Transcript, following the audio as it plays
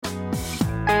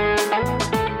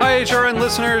HRN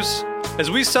listeners.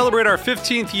 As we celebrate our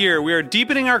 15th year, we are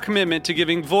deepening our commitment to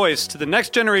giving voice to the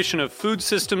next generation of food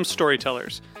systems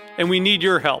storytellers, and we need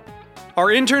your help. Our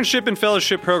internship and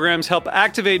fellowship programs help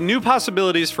activate new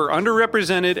possibilities for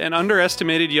underrepresented and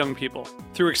underestimated young people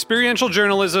through experiential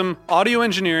journalism, audio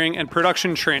engineering, and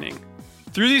production training.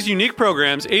 Through these unique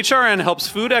programs, HRN helps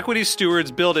food equity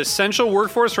stewards build essential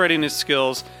workforce readiness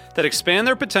skills that expand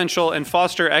their potential and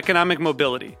foster economic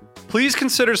mobility. Please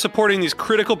consider supporting these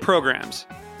critical programs.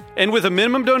 And with a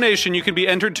minimum donation, you can be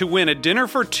entered to win a dinner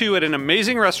for two at an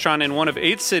amazing restaurant in one of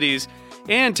 8 cities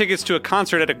and tickets to a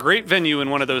concert at a great venue in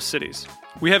one of those cities.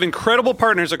 We have incredible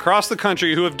partners across the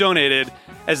country who have donated,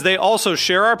 as they also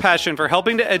share our passion for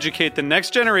helping to educate the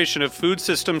next generation of food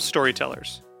systems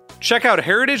storytellers. Check out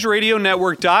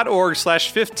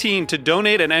heritageradionetwork.org/15 to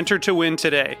donate and enter to win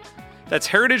today. That's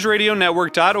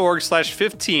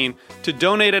heritageradionetwork.org/15 to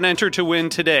donate and enter to win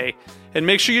today. And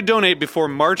make sure you donate before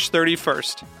March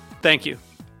 31st. Thank you.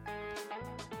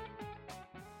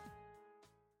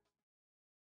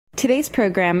 Today's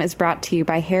program is brought to you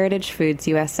by Heritage Foods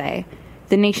USA,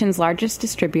 the nation's largest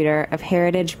distributor of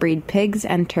heritage breed pigs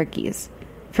and turkeys.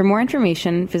 For more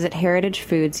information, visit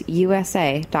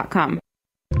heritagefoodsusa.com.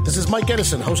 This is Mike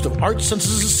Edison, host of Art,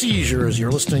 Senses, and Seizures.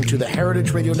 You're listening to the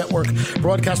Heritage Radio Network,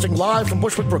 broadcasting live from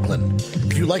Bushwick, Brooklyn.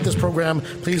 If you like this program,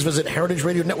 please visit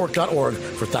heritageradionetwork.org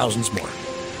for thousands more.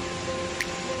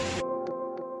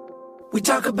 We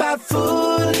talk about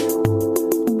food,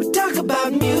 we talk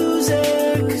about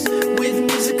music, with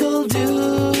musical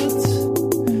dudes,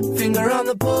 finger on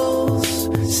the pulse,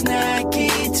 snacky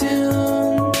tunes.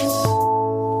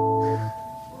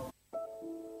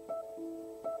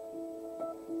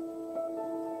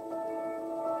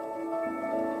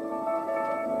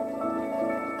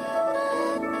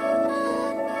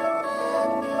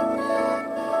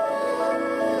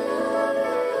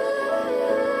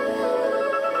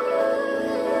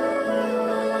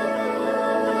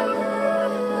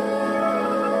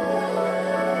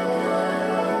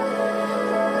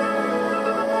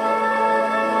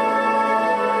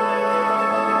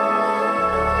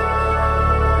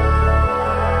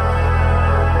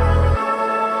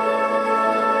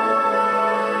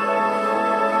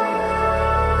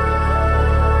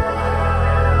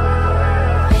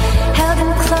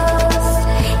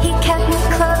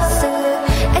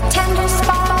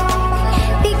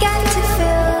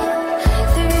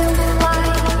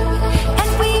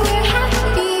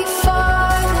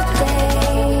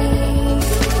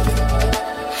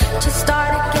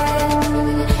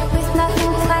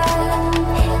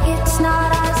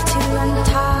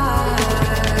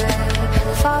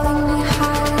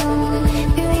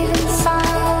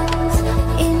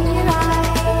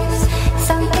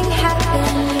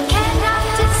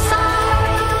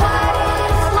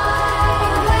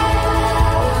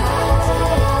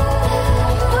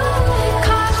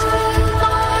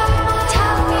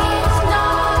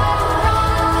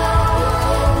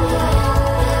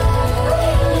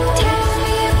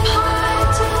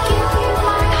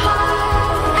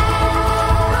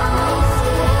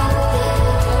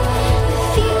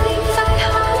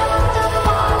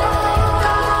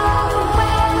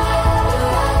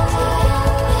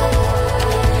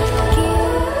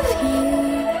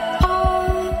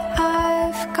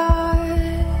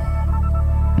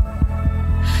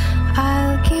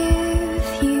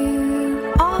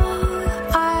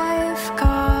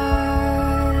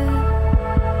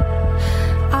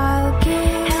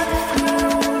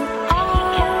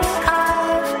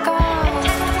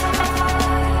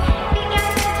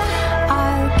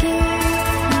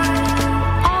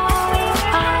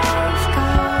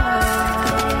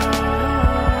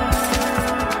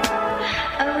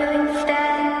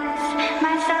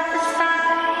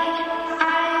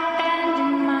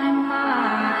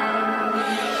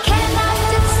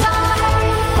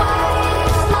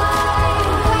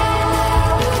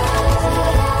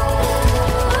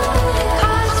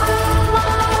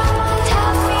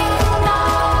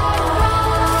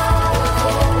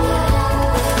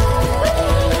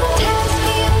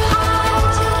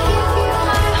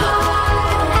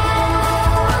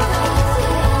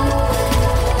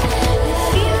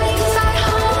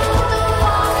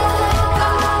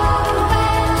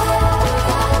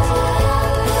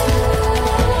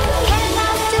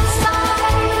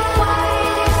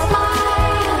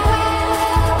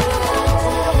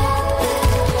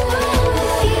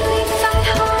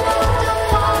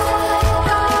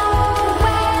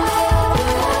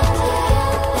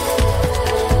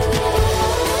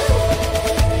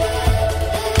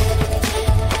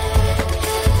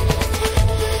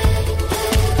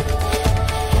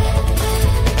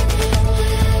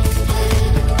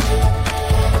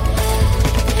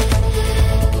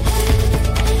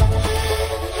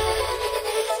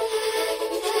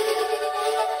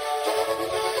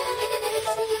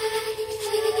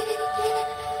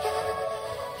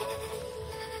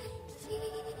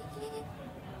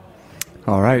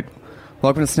 All right.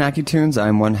 Welcome to Snacky Tunes.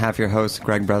 I'm one half your host,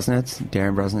 Greg Bresnitz.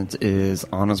 Darren Bresnitz is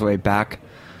on his way back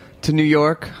to New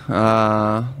York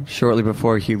shortly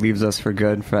before he leaves us for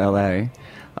good for LA.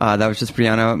 That was just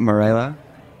Briana Marela,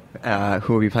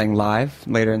 who will be playing live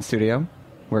later in studio.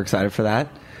 We're excited for that.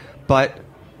 But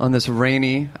on this the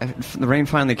rain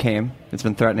finally came. It's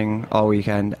been threatening all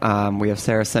weekend. We have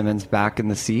Sarah Simmons back in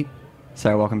the seat.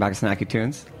 Sarah, welcome back to Snacky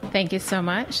Tunes. Thank you so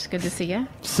much. Good to see you.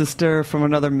 Sister from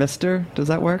another mister. Does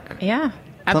that work? Yeah,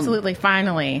 absolutely.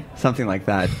 Finally. Something like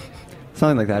that.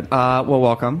 Well,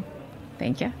 welcome.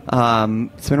 Thank you.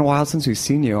 It's been a while since we've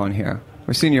seen you on here.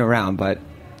 We've seen you around, but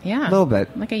yeah, a little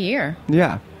bit. Like a year.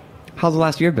 Yeah. How's the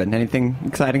last year been? Anything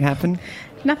exciting happen?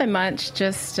 Nothing much.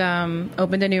 Just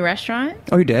opened a new restaurant.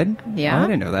 Oh, you did? Yeah. Oh, I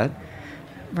didn't know that.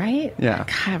 Right? Yeah.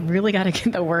 God, I really got to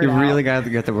get the word out. You really got to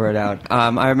get the word out.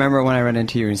 I remember when I ran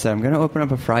into you and said, I'm going to open up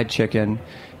a fried chicken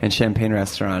and champagne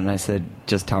restaurant. And I said,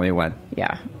 just tell me when.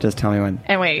 Yeah. Just tell me when.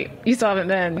 And wait, you still haven't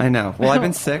been. I know. Well, I've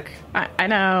been sick. I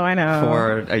know.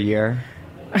 For a year.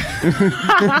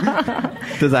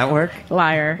 Does that work?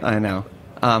 Liar. I know.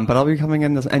 But I'll be coming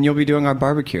in and you'll be doing our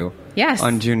barbecue. Yes.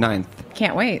 On June 9th.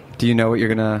 Can't wait. Do you know what you're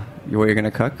gonna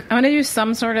cook? I'm gonna do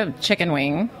some sort of chicken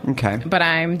wing. Okay. But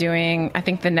I'm doing, I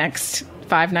think the next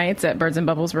 5 nights at Birds and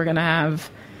Bubbles, we're gonna have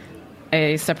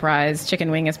a surprise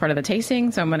chicken wing as part of the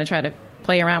tasting. So I'm gonna try to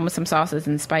play around with some sauces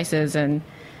and spices and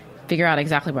figure out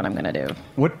exactly what I'm gonna do.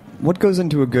 What goes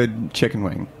into a good chicken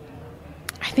wing?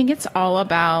 I think it's all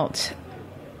about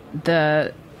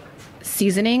the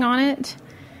seasoning on it,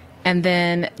 and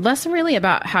then less really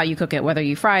about how you cook it, whether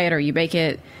you fry it or you bake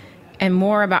it, and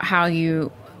more about how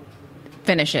you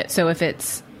finish it. So if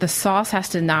the sauce has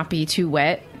to not be too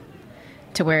wet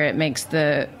to where it makes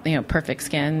the perfect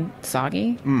skin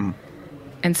soggy. Mm.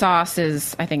 And sauce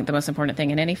is, I think, the most important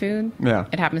thing in any food. Yeah.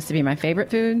 It happens to be my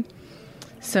favorite food.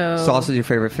 So sauce is your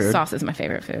favorite food? Sauce is my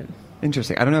favorite food.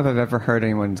 Interesting. I don't know if I've ever heard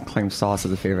anyone claim sauce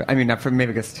as a favorite. I mean, not for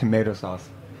maybe it's tomato sauce.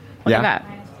 Look at that.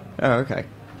 Oh, okay.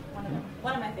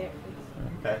 One of my favorite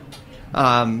foods.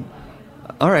 Okay.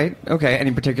 All right. Okay.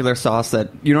 Any particular sauce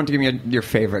that you don't have to give me your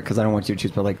favorite because I don't want you to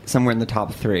choose, but like somewhere in the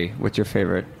top 3. What's your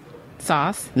favorite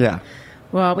sauce? Yeah.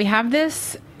 Well, we have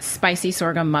this spicy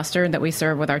sorghum mustard that we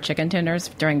serve with our chicken tenders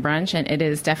during brunch, and it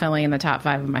is definitely in the top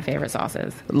 5 of my favorite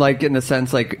sauces. Like in the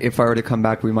sense, like if I were to come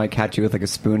back, we might catch you with like a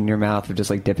spoon in your mouth or just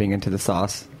like dipping into the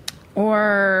sauce.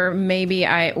 Or maybe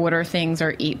I order things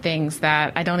or eat things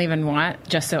that I don't even want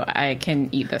just so I can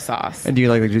eat the sauce. And do you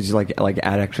like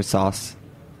add extra sauce?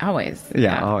 Always.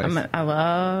 Yeah, always. I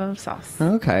love sauce.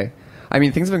 Okay. I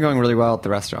mean, things have been going really well at the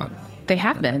restaurant. They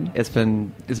have been. It's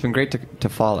been great to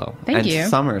follow. Thank you. And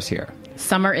summer's here.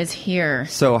 Summer is here.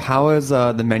 So how is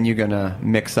the menu gonna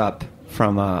mix up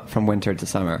from winter to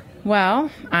summer? Well,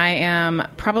 I am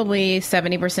probably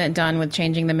 70% done with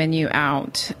changing the menu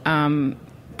out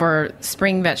for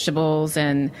spring vegetables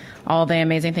and all the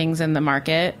amazing things in the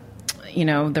market.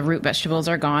 The root vegetables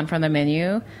are gone from the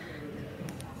menu,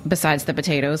 besides the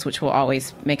potatoes, which will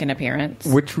always make an appearance.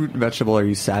 Which root vegetable are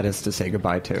you saddest to say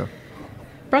goodbye to?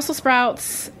 Brussels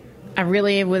sprouts. I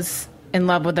really was in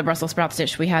love with the Brussels sprouts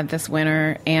dish we had this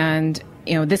winter. And,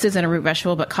 this isn't a root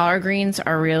vegetable, but collard greens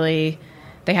are really,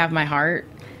 they have my heart.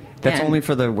 That's only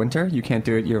for the winter? You can't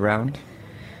do it year-round?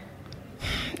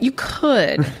 You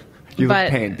could. You look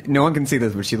pained. No one can see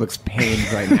this, but she looks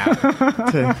pained right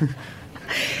now.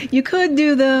 You could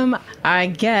do them, I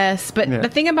guess. But the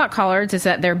thing about collards is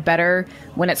that they're better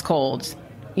when it's cold.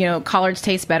 Collards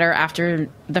taste better after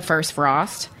the first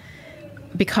frost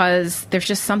because there's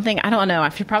just something, I don't know, I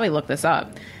should probably look this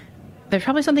up. There's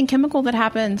probably something chemical that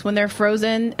happens when they're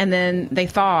frozen and then they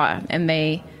thaw and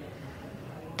they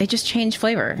just change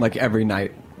flavor. Like every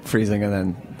night, freezing and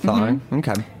then thawing? Mm-hmm.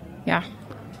 Okay. Yeah.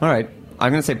 All right.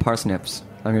 I'm going to say parsnips.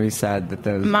 I'm going to be sad that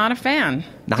those... I'm not a fan.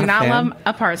 Do not love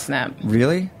a parsnip.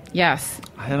 Really? Yes.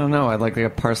 I don't know. I like a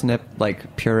parsnip,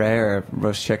 like puree or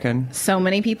roast chicken. So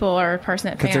many people are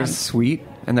parsnip fans. Because they're sweet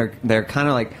and they're kind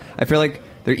of like... I feel like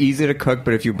they're easy to cook,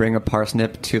 but if you bring a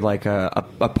parsnip to like a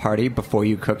party before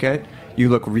you cook it, you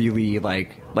look really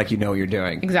like you know what you're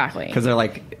doing. Exactly. Because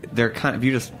they're kind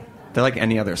of... They're like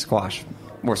any other squash,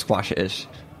 more squash-ish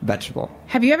vegetable.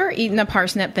 Have you ever eaten a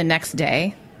parsnip the next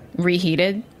day,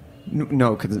 reheated?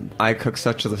 No, because I cook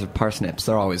such a parsnips.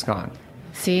 They're always gone.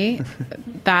 See?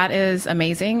 That is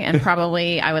amazing, and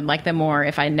probably I would like them more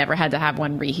if I never had to have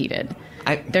one reheated.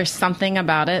 There's something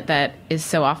about it that is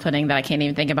so off-putting that I can't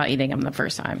even think about eating them the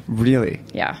first time. Really?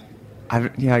 Yeah. I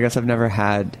guess I've never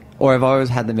had... Or I've always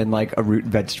had them in like a root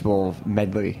vegetable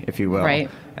medley, if you will.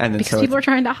 Right. And then because people are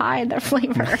trying to hide their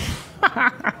flavor.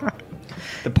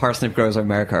 The parsnip growers of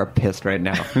America are pissed right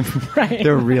now. Right.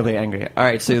 They're really angry. All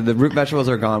right, so the root vegetables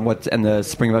are gone. And the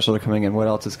spring vegetables are coming in. What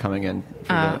else is coming in?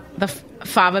 The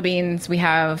fava beans. We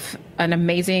have an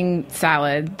amazing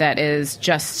salad that is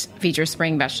just features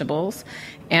spring vegetables,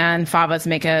 and favas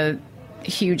make a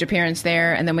huge appearance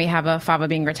there. And then we have a fava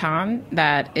bean gratin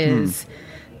that is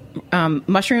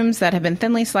mushrooms that have been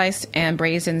thinly sliced and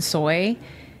braised in soy,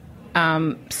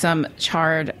 some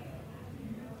charred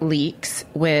leeks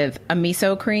with a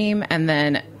miso cream, and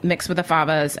then mixed with the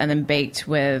favas, and then baked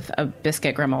with a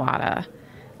biscuit gremolata.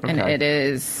 And it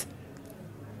is,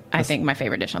 I think, my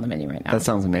favorite dish on the menu right now. That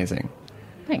sounds amazing.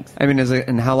 Thanks. I mean,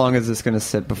 and how long is this going to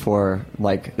sit before,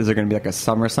 like, is there going to be like a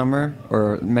summer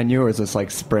or menu, or is this like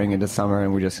spring into summer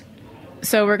and we just...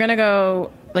 So we're going to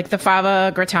go, like, the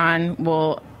fava gratin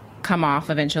will come off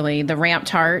eventually. The ramp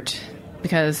tart,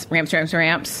 because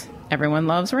ramps. Everyone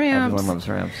loves ramps. Everyone loves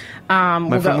ramps.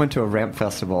 My friend went to a ramp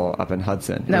festival up in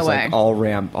Hudson. It was way. like all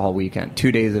ramp all weekend.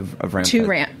 2 days of ramp. Two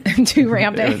ramp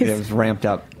days. It was ramped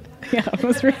up. Yeah, it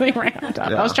was really ramped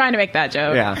up. Yeah. I was trying to make that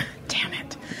joke. Yeah. Damn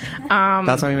it.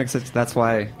 That's why we mix it. That's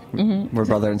why we're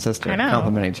brother and sister. I know.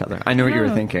 Compliment each other. I know what you were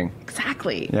thinking.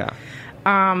 Exactly. Yeah.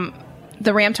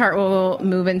 The ramp tart will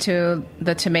move into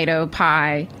the tomato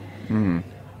pie.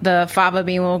 The fava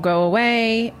bean will go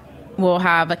away. We'll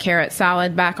have a carrot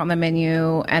salad back on the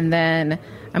menu, and then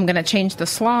I'm going to change the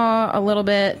slaw a little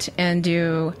bit and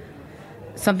do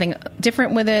something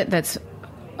different with it that's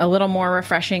a little more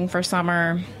refreshing for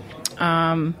summer.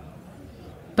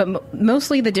 But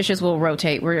mostly the dishes will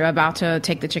rotate. We're about to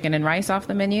take the chicken and rice off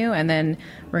the menu, and then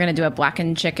we're going to do a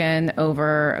blackened chicken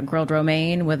over a grilled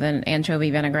romaine with an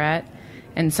anchovy vinaigrette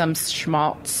and some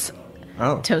schmaltz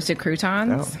toasted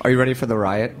croutons. Are you ready for the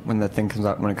riot when it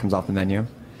comes off the menu?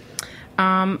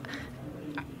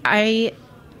 I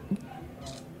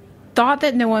thought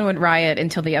that no one would riot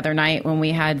until the other night when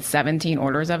we had 17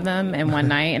 orders of them in one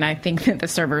night, and I think that the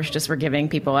servers just were giving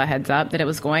people a heads up that it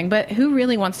was going. But who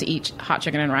really wants to eat hot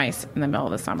chicken and rice in the middle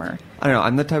of the summer? I don't know.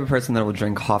 I'm the type of person that will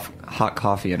drink hot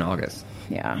coffee in August.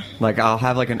 Yeah. Like, I'll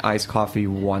have like an iced coffee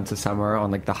once a summer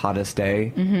on like the hottest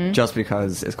day, just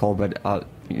because it's cold. But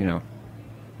Yeah.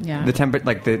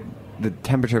 the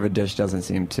temperature of a dish doesn't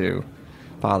seem to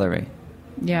bother me.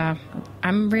 Yeah. I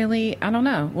don't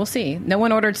know. We'll see. No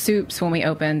one ordered soups when we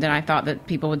opened, and I thought that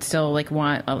people would still like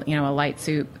want a light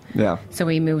soup. Yeah. So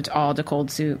we moved all to cold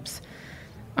soups.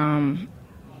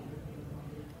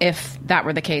 If that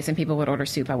were the case and people would order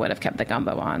soup, I would have kept the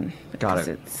gumbo on. Got it.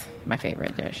 It's my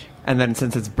favorite dish. And then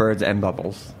since it's birds and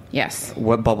bubbles, Yes.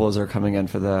 what bubbles are coming in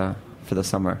for the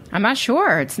summer? I'm not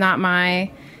sure. It's not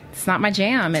my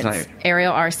jam. It's not-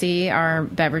 Ariel RC, our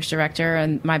beverage director,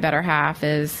 and my better half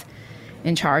is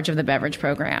in charge of the beverage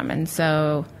program. And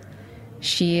so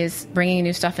she is bringing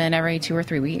new stuff in every 2 or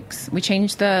 3 weeks. We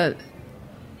change the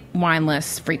wine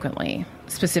lists frequently,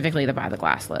 specifically the by the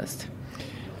glass list.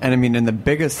 And I mean, and the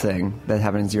biggest thing that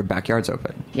happens is your backyard's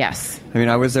open. Yes. I mean,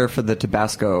 I was there for the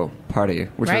Tabasco party,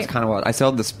 which was Right. kind of wild. I still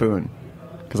have the spoon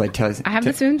because I have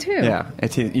the spoon too. Yeah,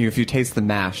 if you taste the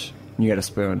mash, you get a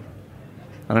spoon.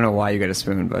 I don't know why you get a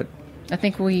spoon, but I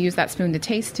think we use that spoon to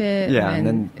taste it. Yeah, and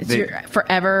then you're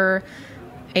forever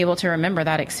able to remember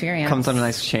that experience. comes on a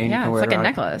nice chain. Yeah, you can it's wear like it a around.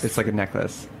 necklace. It's like a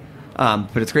necklace.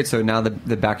 But it's great. So now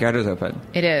the backyard is open.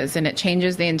 It is, and it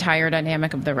changes the entire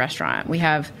dynamic of the restaurant. We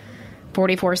have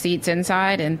 44 seats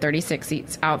inside and 36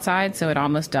 seats outside, so it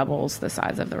almost doubles the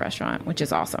size of the restaurant, which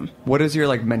is awesome. What is your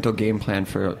like mental game plan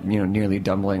for nearly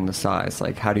doubling the size?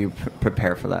 Like, how do you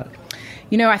prepare for that?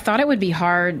 I thought it would be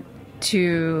hard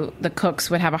the cooks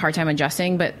would have a hard time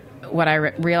adjusting, but what I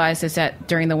realized is that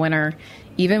during the winter,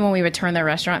 even when we would turn the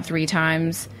restaurant 3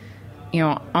 times,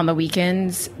 on the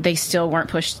weekends, they still weren't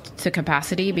pushed to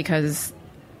capacity because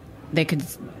they could,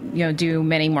 do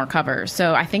many more covers.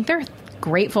 So I think they're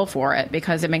grateful for it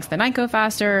because it makes the night go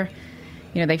faster.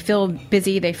 They feel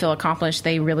busy, they feel accomplished,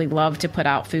 they really love to put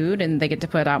out food, and they get to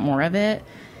put out more of it.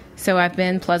 So I've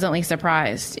been pleasantly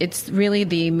surprised. It's really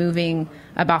the moving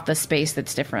about the space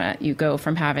that's different. You go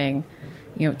from having,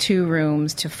 2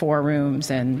 rooms to 4 rooms,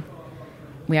 and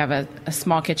we have a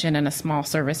small kitchen and a small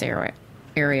service area.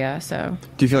 So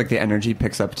Do you feel like the energy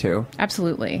picks up too?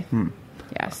 absolutely.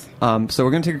 Yes. So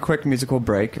we're going to take a quick musical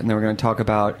break, and then we're going to talk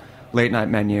about late night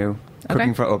menu,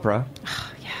 cooking for Oprah,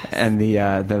 Yes. and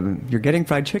the you're getting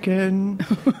fried chicken.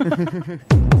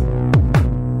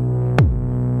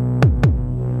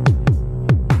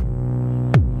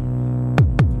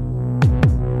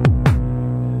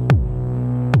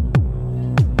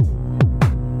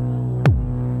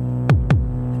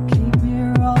 Came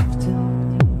here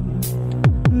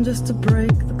often just to break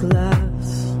the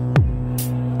glass.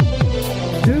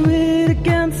 Do it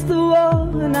again.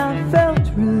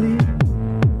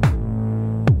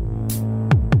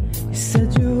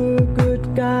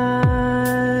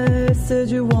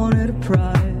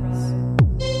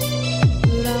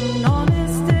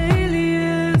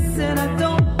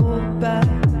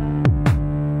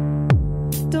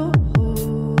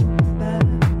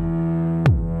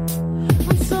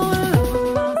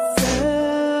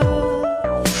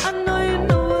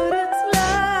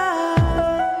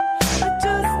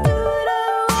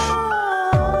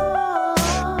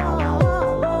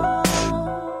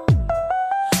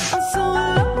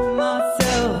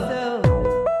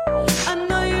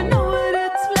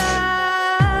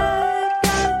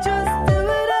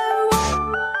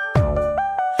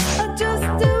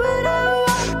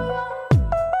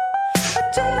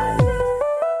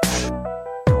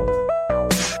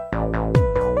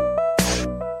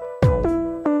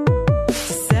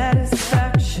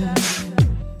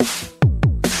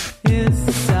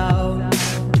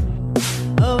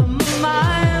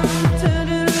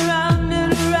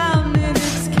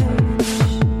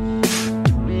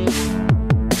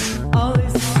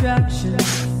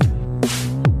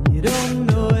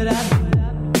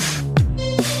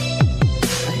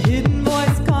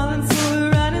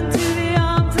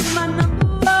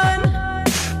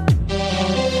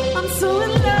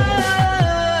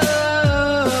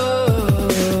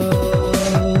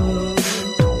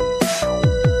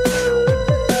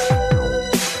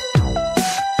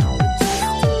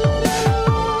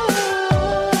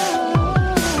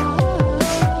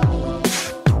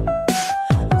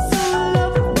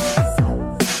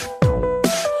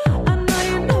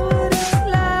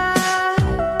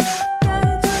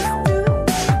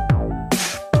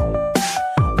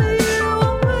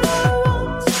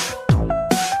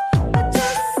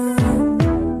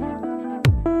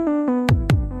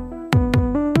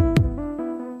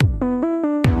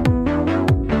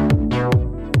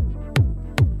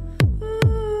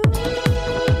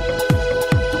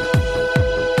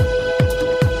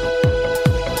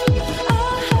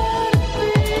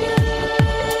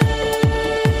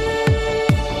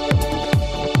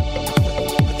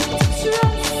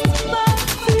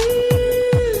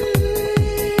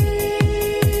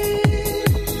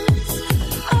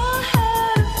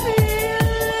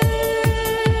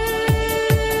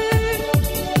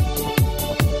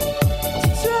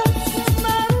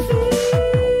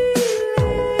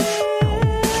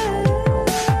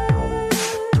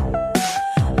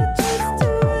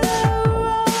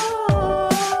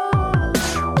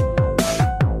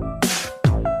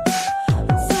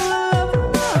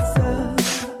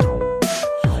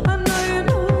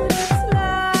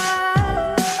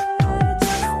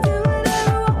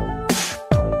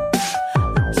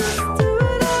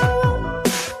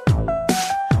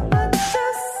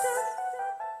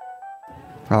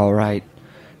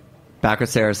 Back with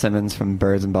Sarah Simmons from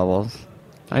Birds and Bubbles.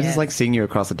 I just like seeing you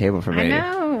across the table from me. I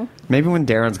know. Maybe when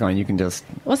Darren's gone, you can just...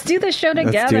 Let's do this show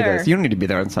together. Let's do this. You don't need to be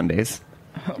there on Sundays.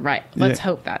 Right. Let's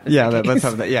hope that. Let's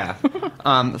hope that. Yeah.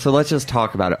 So let's just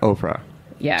talk about it. Oprah.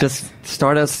 Yes.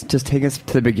 Just take us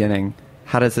to the beginning.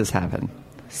 How does this happen?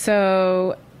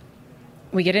 So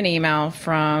we get an email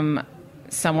from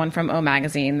someone from O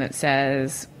Magazine that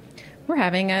says, we're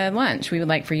having a lunch. We would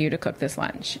like for you to cook this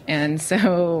lunch. And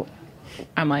so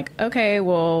I'm like, okay,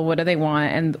 well, what do they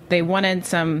want? And they wanted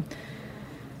a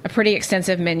pretty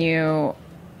extensive menu.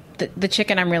 The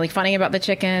chicken, I'm really funny about the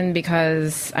chicken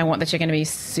because I want the chicken to be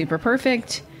super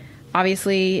perfect.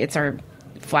 Obviously, it's our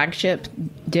flagship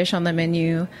dish on the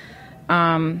menu.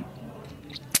 And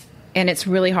it's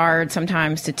really hard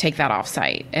sometimes to take that off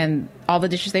site. And all the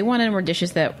dishes they wanted were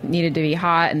dishes that needed to be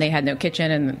hot, and they had no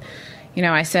kitchen. And,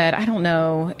 I said, I don't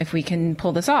know if we can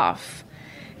pull this off.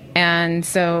 And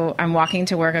so I'm walking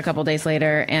to work a couple days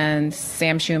later, and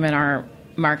Sam Schumann, our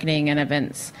marketing and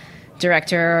events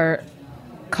director,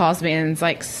 calls me and is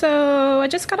like, so I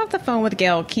just got off the phone with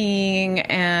Gayle King,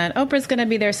 and Oprah's going to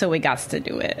be there, so we got to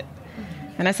do it.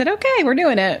 And I said, okay, we're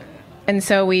doing it. And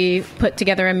so we put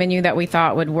together a menu that we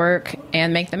thought would work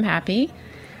and make them happy.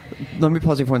 Let me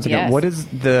pause you for 1 second. Yes. What is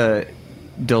the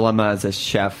dilemma as a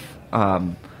chef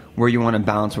where you want to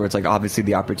balance where it's like obviously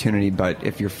the opportunity, but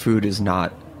if your food is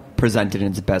not presented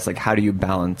in its best, like how do you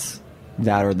balance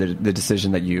that, or the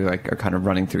decision that you like are kind of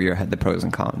running through your head, the pros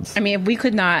and cons? I mean, if we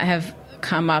could not have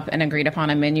come up and agreed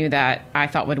upon a menu that I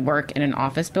thought would work in an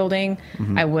office building,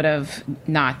 I would have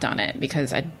not done it,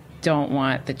 because I don't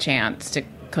want the chance to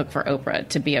cook for Oprah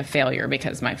to be a failure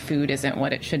because my food isn't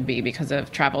what it should be because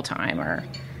of travel time or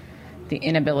the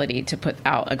inability to put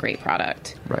out a great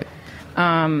product. Right.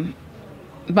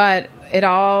 But it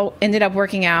all ended up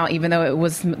working out, even though it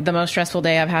was the most stressful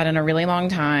day I've had in a really long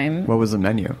time. What was the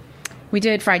menu? We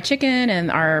did fried chicken and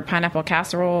our pineapple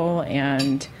casserole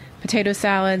and potato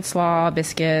salad, slaw,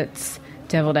 biscuits,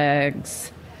 deviled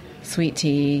eggs, sweet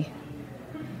tea.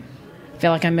 I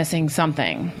feel like I'm missing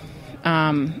something.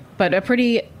 But a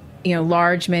pretty,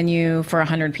 large menu for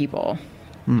 100 people.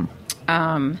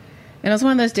 And it was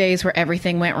one of those days where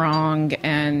everything went wrong,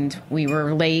 and we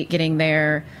were late getting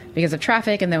there because of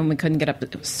traffic, and then we couldn't get up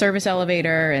the service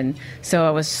elevator, and so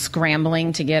I was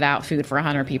scrambling to get out food for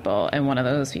 100 people, and one of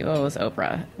those people was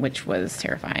Oprah, which was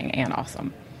terrifying and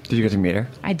awesome. Did you get to meet her?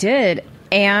 I did,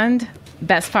 and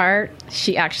best part,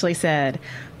 she actually said,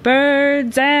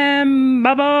 "Birds and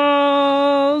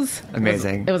bubbles."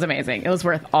 Amazing. It was amazing. It was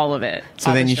worth all of it.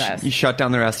 So then you shut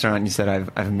down the restaurant and you said,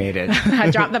 I've made it. I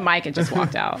dropped the mic and just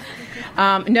walked out.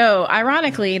 No,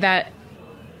 ironically, that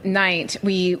night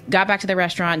we got back to the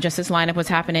restaurant just as lineup was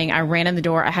happening. I ran in the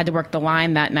door. I had to work the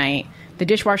line that night. The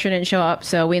dishwasher didn't show up,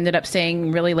 so we ended up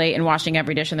staying really late and washing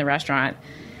every dish in the restaurant.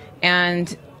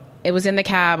 And it was in the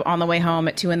cab on the way home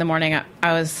at 2 a.m.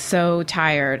 I was so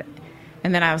tired.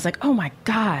 And then I was like, oh my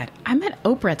God, I met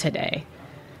Oprah today.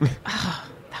 Oh,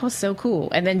 that was so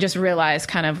cool. And then just realized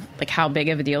kind of like how big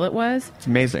of a deal it was. It's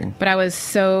amazing. But I was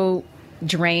so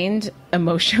drained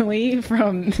emotionally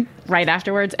from right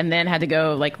afterwards, and then had to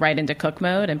go like right into cook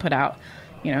mode and put out,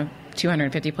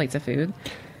 250 plates of food.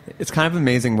 It's kind of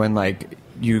amazing when like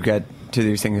you get to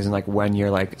these things and like when your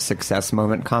like success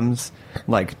moment comes,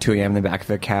 like 2 a.m. in the back of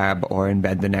a cab or in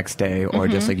bed the next day, or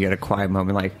just like you get a quiet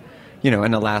moment, like,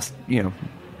 in the last,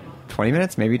 20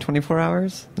 minutes, maybe 24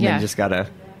 hours. And then you just got to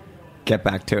get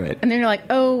back to it. And then you're like,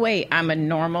 oh, wait, I'm a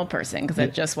normal person because I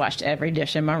just washed every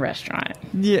dish in my restaurant.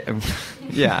 Yeah.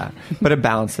 Yeah. But it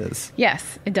balances.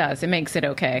 Yes, it does. It makes it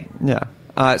okay. Yeah.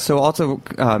 So also,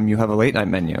 you have a late night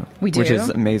menu. We do. Which is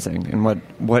amazing. And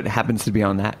what happens to be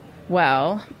on that?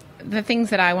 Well, the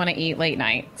things that I want to eat late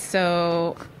night.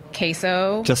 So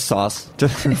queso. Just sauce.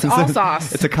 It's all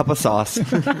sauce. It's a cup of sauce.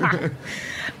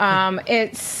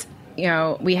 It's,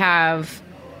 we have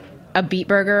a beet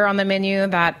burger on the menu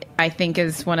that I think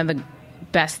is one of the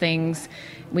best things.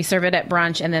 We serve it at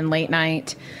brunch and then late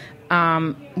night.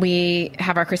 We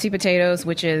have our crispy potatoes,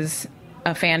 which is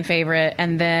a fan favorite.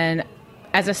 And then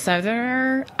as a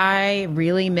Southerner, I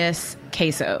really miss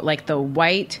queso, like the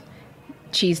white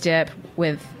cheese dip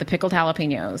with the pickled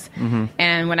jalapenos. Mm-hmm.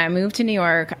 And when I moved to New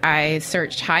York, I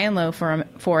searched high and low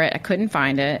for it. I couldn't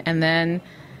find it. And then,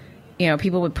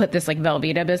 people would put this like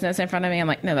Velveeta business in front of me. I'm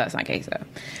like, no, that's not queso.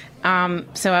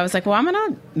 So I was like, well, I'm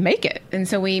going to make it. And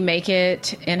so we make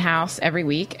it in-house every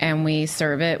week, and we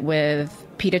serve it with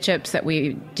pita chips that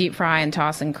we deep fry and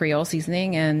toss in Creole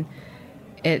seasoning. And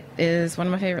it is one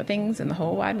of my favorite things in the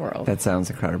whole wide world. That sounds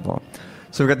incredible.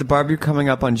 So we've got the barbecue coming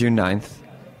up on June 9th.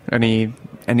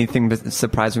 Anything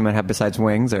surprise we might have besides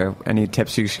wings, or any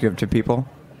tips you should give to people?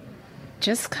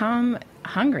 just come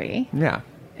hungry. Yeah.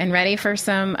 And ready for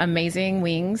some amazing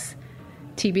wings,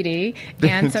 TBD,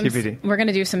 and some. TBD. We're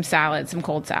gonna do some salads, some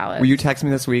cold salads. Will you text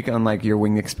me this week on like your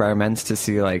wing experiments to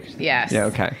see like? Yes. Yeah.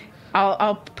 Okay.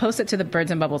 I'll post it to the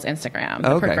Birds and Bubbles Instagram.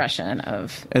 The progression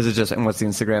of. Is it just, and what's the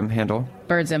Instagram handle?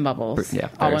 Birds and Bubbles. Yeah.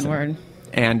 All one word.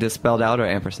 And is spelled out or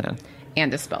ampersand?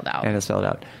 And is spelled out. And is spelled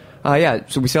out. Yeah.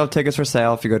 So we still have tickets for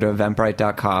sale. If you go to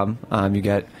eventbrite.com, you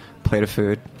get a plate of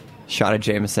food, shot of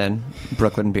Jameson,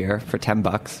 Brooklyn beer for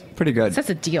 $10. Pretty good. That's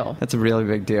a deal. That's a really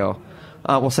big deal.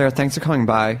 Well, Sarah, thanks for coming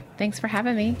by. Thanks for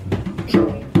having me.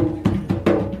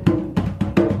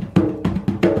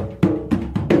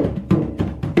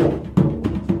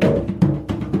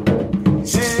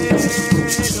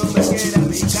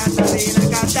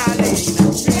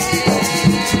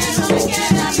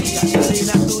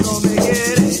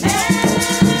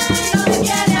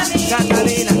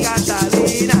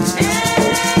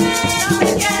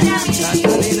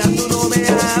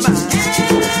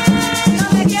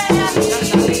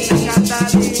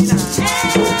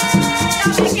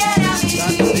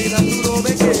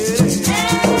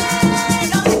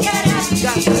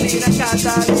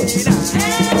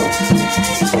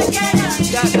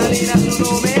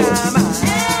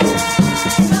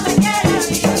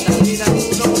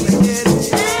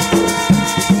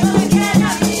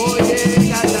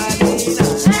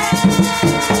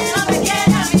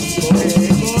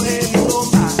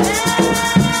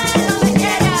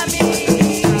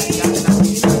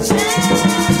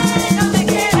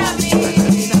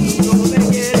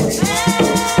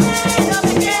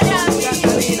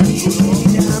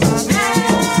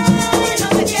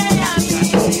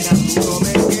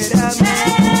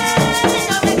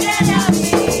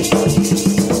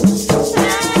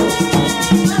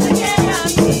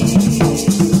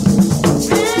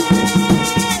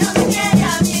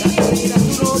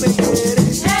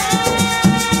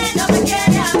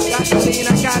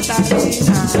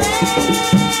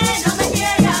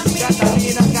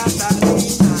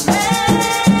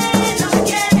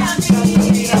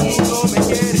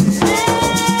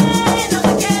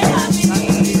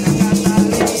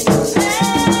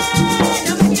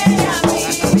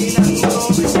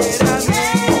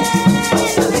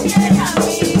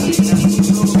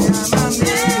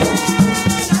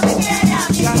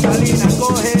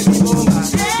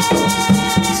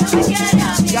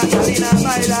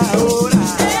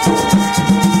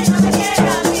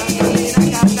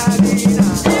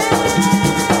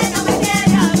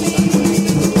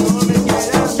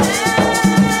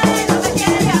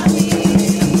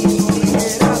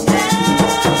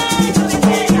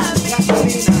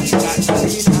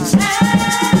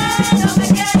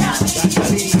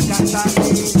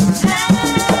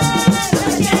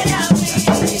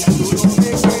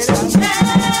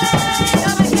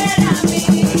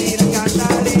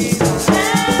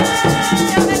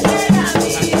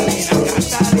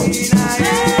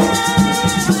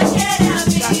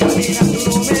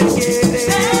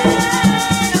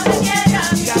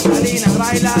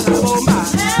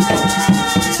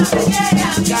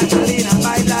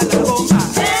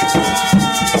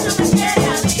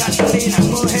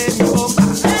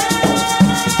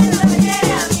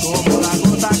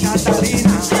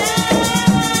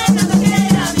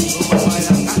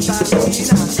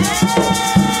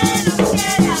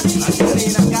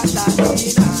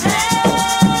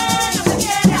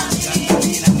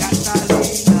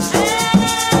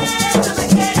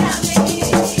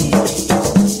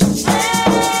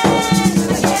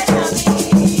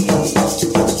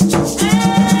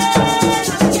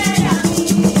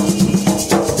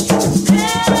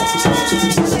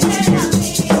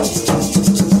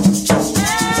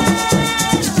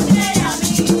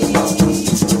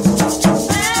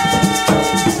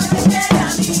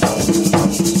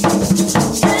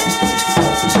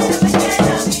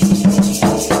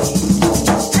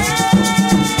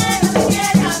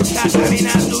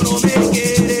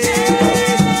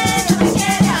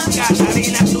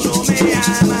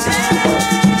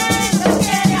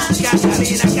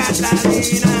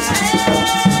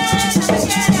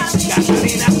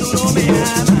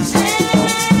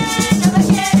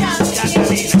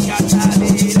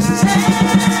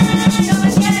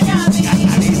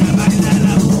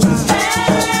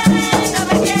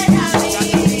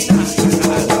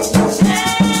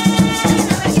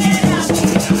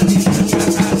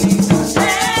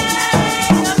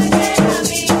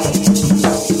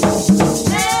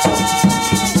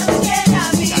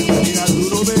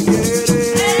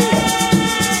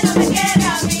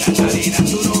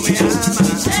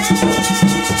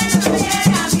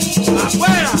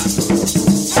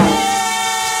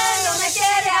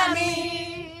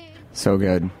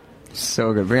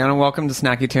 So good. Briana, welcome to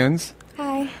Snacky Tunes.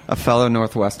 Hi. A fellow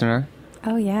Northwesterner.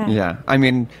 Oh, yeah. Yeah. I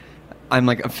mean, I'm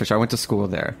like official. I went to school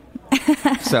there.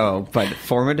 But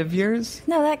formative years?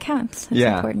 No, that counts. That's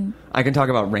yeah. important. I can talk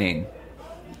about rain.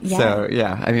 Yeah. So,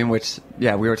 yeah. I mean, we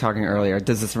were talking earlier.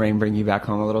 Does this rain bring you back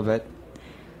home a little bit?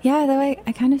 Yeah, though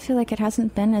I kind of feel like it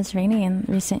hasn't been as rainy in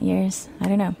recent years. I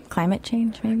don't know. Climate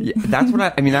change, maybe? Yeah, that's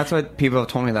what that's what people have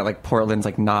told me, that like Portland's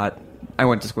like not, I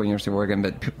went to school at University of Oregon,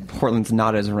 but Portland's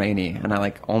not as rainy. And I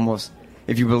like almost,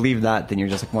 if you believe that, then you're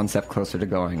just like one step closer to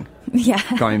going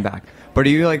back. But are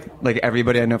you like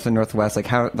everybody I know from the Northwest,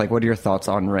 like what are your thoughts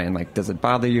on rain? Like, does it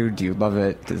bother you? Do you love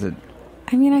it? Does it?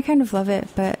 I mean, I kind of love it,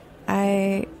 but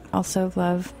I also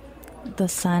love the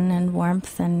sun and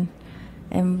warmth and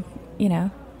you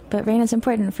know, but rain is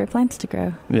important for plants to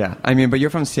grow. Yeah. I mean, but you're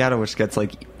from Seattle, which gets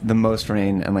like the most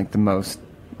rain and like the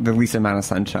least amount of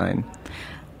sunshine.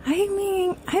 I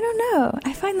mean, I don't know.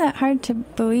 I find that hard to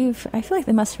believe. I feel like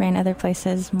they must rain other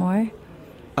places more.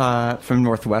 From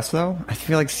Northwest, though, I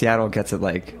feel like Seattle gets it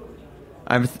like...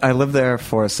 I lived there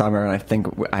for a summer, and I think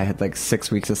I had like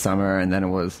 6 weeks of summer, and then it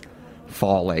was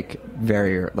fall, like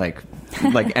very like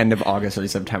end of August or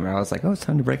September. I was like, oh, it's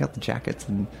time to break out the jackets.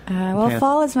 And well, pants.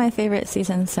 fall is my favorite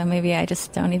season, so maybe I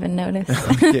just don't even notice.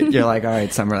 You're like, all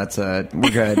right, summer, we're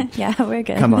good. Yeah, we're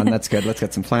good. Come on, that's good. Let's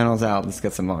get some flannels out. Let's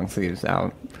get some long sleeves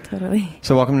out. Totally.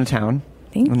 So welcome to town.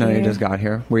 Thank you. I know you just got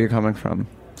here. Where are you coming from?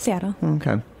 Seattle.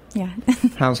 Okay. Yeah.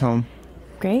 How's home?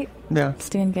 Great. Yeah. It's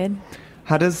doing good.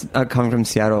 How does coming from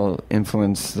Seattle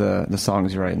influence the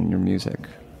songs you write in your music?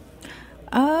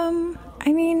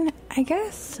 I mean, I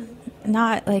guess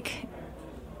not, like,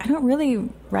 I don't really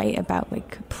write about,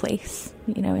 like, place,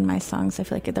 you know, in my songs. I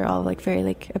feel like they're all, like, very,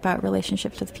 like, about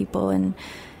relationships with people. And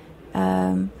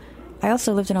I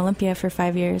also lived in Olympia for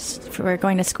 5 years for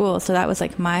going to school. So that was,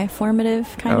 like, my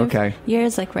formative kind of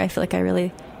years, like, where I feel like I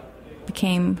really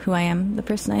became who I am, the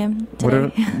person I am today.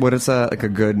 What is a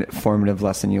good formative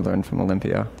lesson you learned from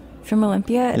Olympia? From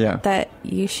Olympia? Yeah. That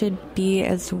you should be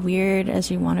as weird as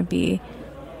you want to be.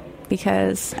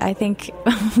 Because I think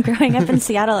growing up in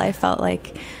Seattle, I felt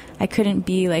like I couldn't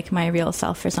be like my real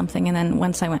self or something. And then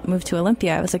once I moved to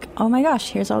Olympia, I was like, oh my gosh,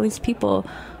 here's all these people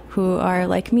who are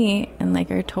like me and like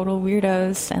are total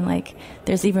weirdos. And like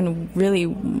there's even really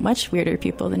much weirder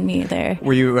people than me there.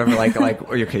 Were you ever like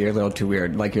okay, you're a little too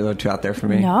weird, like you're a little too out there for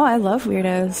me? No, I love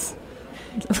weirdos.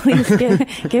 Please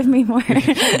give me more.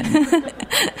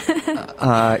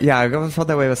 Yeah, I always felt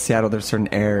that way with Seattle. There's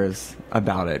certain airs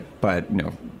about it, but you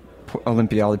know,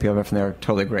 Olympia, all the people from there are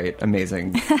totally great,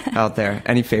 amazing out there.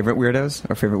 Any favorite weirdos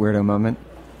or favorite weirdo moment?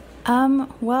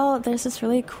 Well, there's this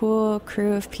really cool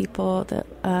crew of people that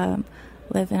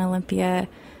live in Olympia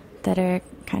that are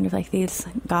kind of like these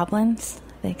goblins.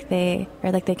 Like they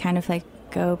kind of like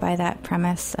go by that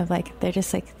premise of like they're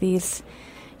just like these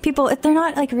people. They're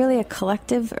not like really a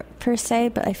collective per se,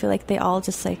 but I feel like they all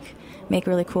just like make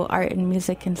really cool art and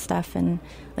music and stuff. And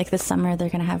like this summer, they're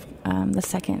gonna have the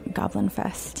second Goblin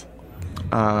Fest.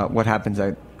 What happens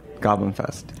at Goblin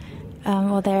Fest?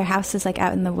 Well, their house is like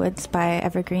out in the woods by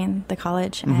Evergreen, the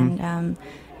college, and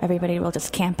everybody will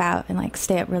just camp out and like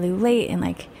stay up really late, and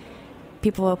like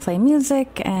people will play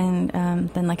music, and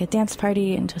then like a dance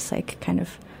party and just like kind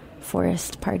of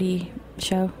forest party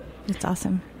show. It's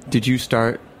awesome. Did you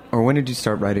start, or when did you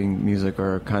start writing music,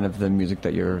 or kind of the music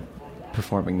that you're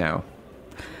performing now?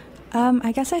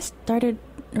 I guess I started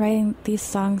writing these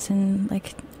songs in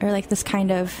like this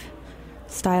kind of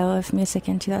style of music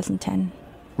in 2010.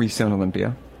 Were you still in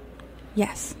Olympia?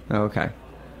 Yes. Oh, okay.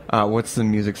 What's the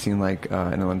music scene like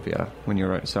in Olympia when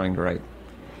you're starting to write?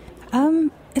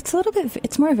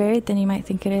 It's more varied than you might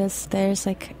think it is. There's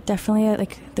like definitely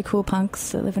like the cool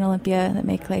punks that live in Olympia that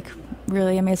make like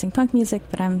really amazing punk music,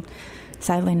 but I'm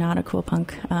sadly not a cool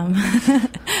punk.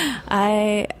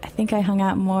 I think I hung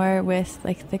out more with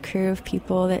like the crew of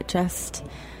people that just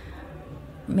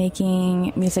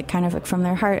making music kind of like from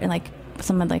their heart, and like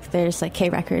someone like there's like K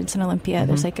Records in Olympia.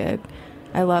 There's like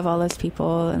I love all those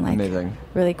people, and like amazing.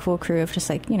 Really cool crew of just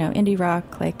like, you know, indie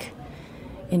rock, like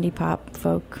indie pop,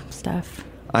 folk stuff.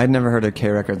 I'd never heard of K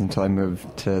Records until I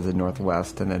moved to the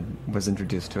Northwest, and then was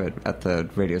introduced to it at the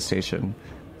radio station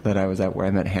that I was at, where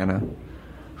I met Hannah,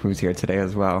 who's here today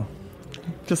as well.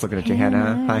 Just looking at you,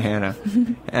 Hannah. Hi, Hannah.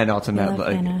 And also met,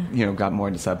 like, you know, got more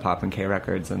into Sub Pop and K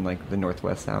Records and like the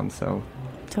Northwest sound. So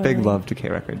totally. Big love to K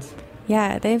Records.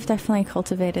 Yeah, they've definitely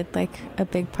cultivated like a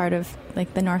big part of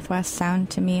like the Northwest sound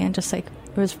to me, and just like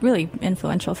it was really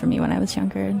influential for me when I was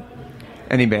younger.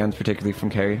 Any bands particularly from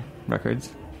K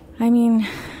Records? I mean,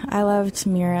 I loved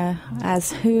Mira,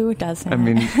 as who doesn't? I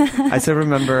mean, I still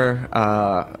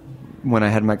remember when I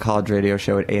had my college radio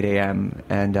show at 8 a.m.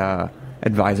 and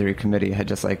advisory committee had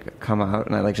just like come out,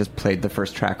 and I like just played the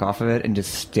first track off of it and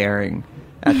just staring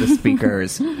at the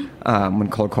speakers when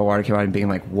Cold Water came out and being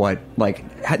like, what, like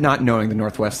not knowing the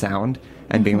Northwest sound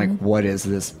and being like, what is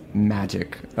this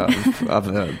magic of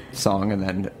the song and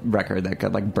then record that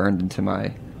got like burned into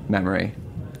my memory.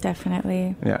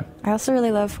 Definitely. Yeah. I also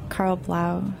really love Carl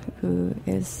Blau, who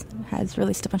has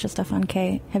released a bunch of stuff on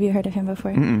K. Have you heard of him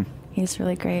before? Mm-mm. He's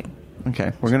really great.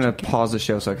 Okay, we're gonna pause the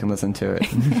show so I can listen to it.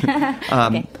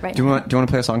 Okay, right. Do you want to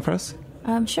play a song for us?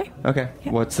 Sure. Okay.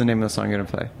 Yeah. What's the name of the song you're gonna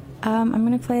play? I'm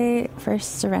going to play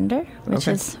first Surrender, which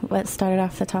is what started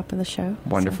off the top of the show.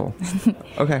 Wonderful. So.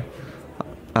 Okay.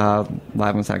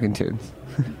 Live on Snacking Tunes.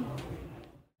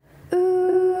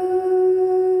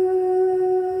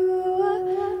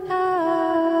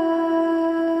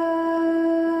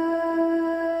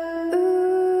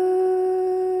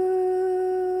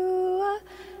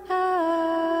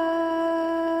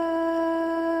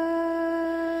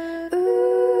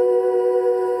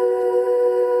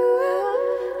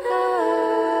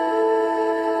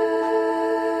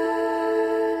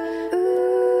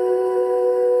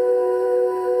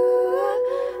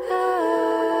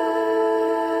 Ah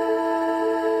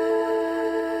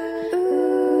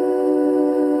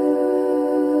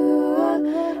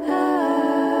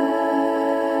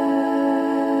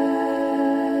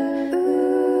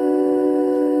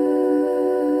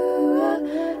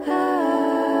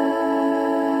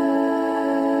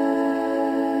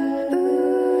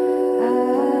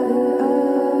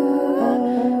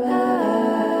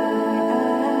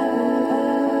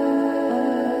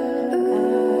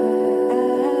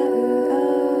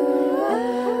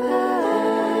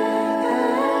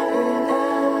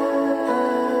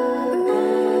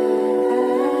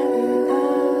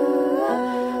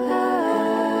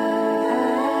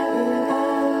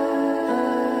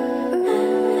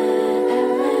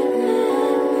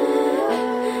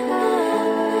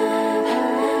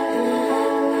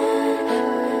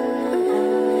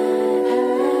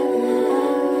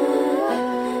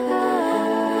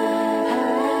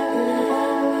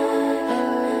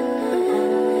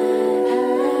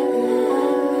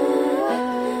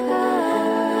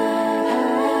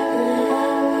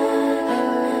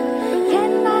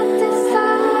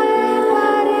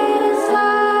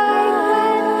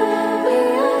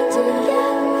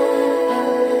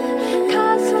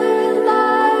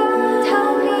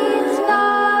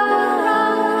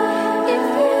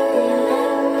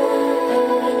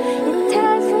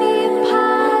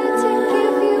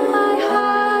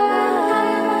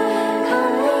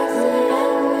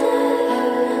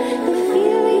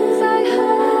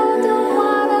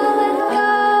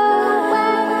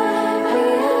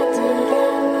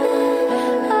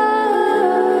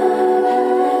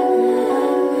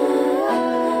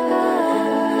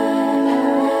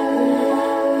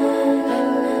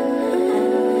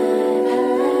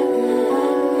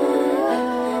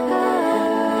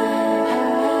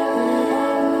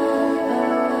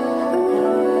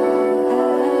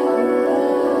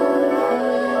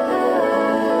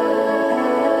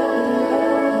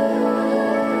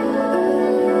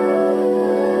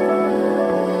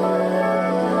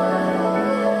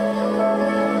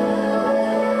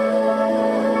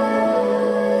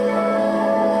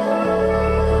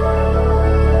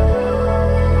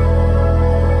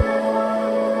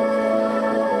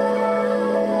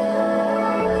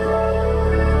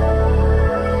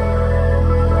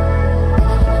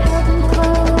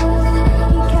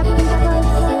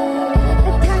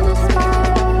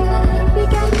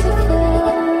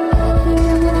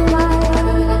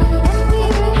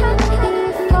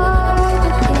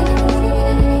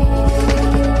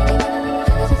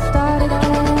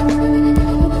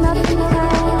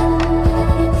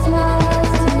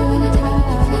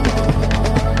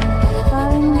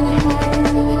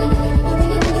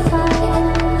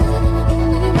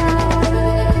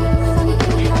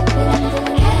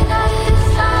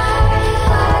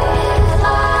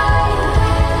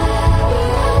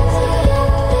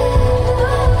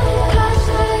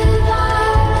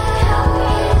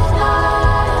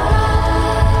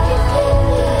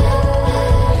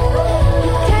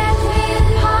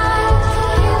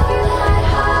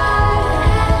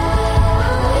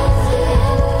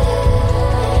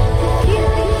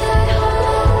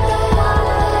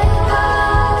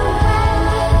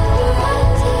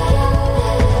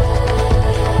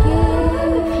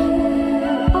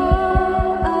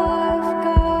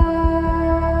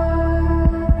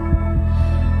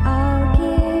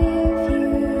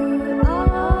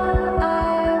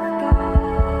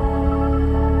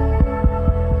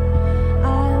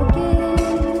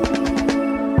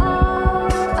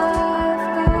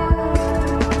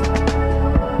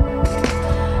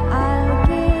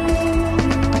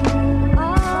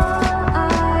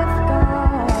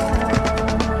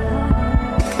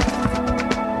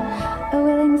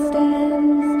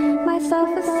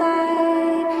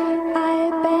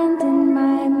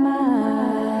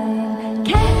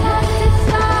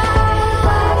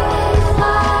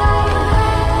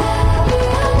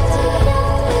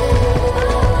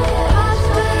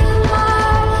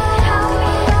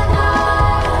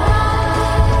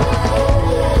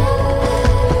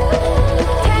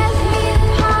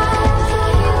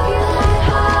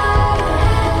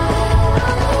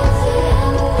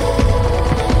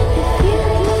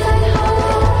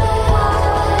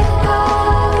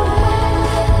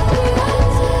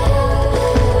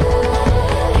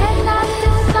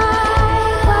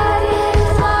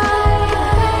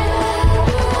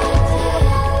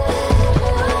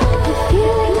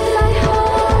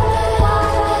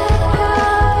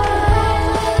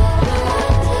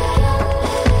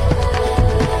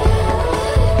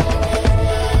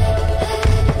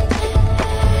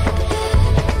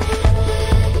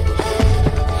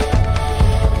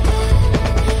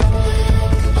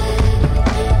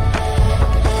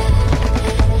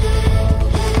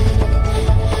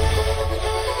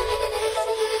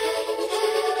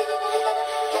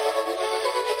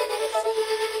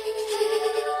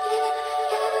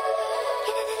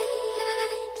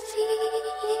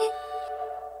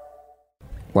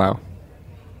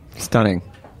Stunning.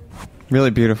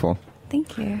 Really beautiful.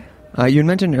 Thank you. You had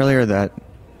mentioned earlier that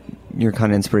your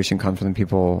kind of inspiration comes from the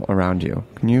people around you.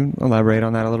 Can you elaborate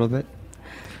on that a little bit?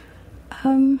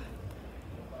 I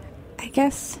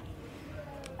guess,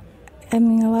 I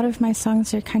mean, a lot of my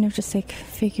songs are kind of just like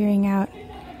figuring out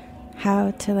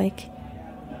how to like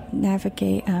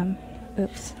navigate,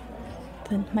 oops,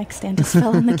 the mic stand just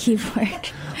fell on the keyboard.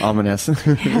 Ominous.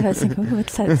 Yeah, I was like, ooh,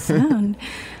 what's that sound?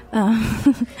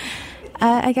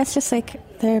 I guess just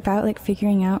like they're about like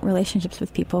figuring out relationships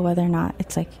with people, whether or not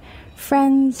it's like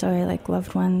friends or like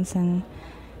loved ones. And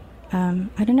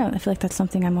I don't know, I feel like that's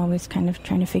something I'm always kind of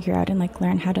trying to figure out and like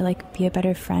learn how to like be a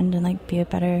better friend and like be a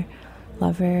better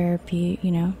lover, or be,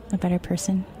 you know, a better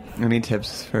person. Any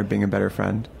tips for being a better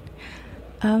friend?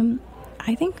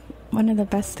 I think one of the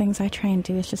best things I try and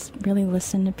do is just really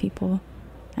listen to people.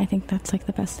 I think that's like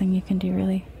the best thing you can do,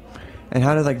 really. And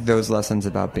how do like those lessons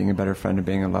about being a better friend and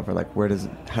being a lover, like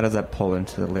how does that pull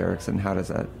into the lyrics, and how does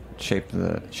that shape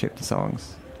the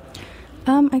songs?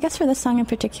 I guess for this song in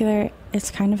particular,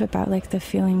 it's kind of about like the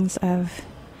feelings of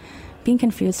being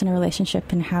confused in a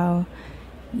relationship and how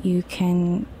you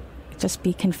can just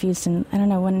be confused. And I don't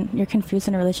know, when you're confused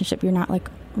in a relationship, you're not like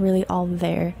really all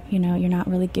there, you know, you're not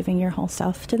really giving your whole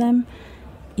self to them,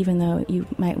 even though you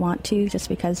might want to, just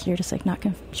because you're just like not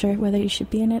sure whether you should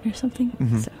be in it or something.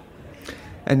 Mm-hmm. So.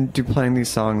 And do playing these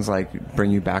songs like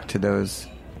bring you back to those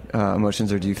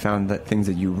emotions, or do you found that things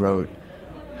that you wrote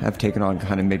have taken on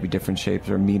kind of maybe different shapes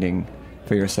or meaning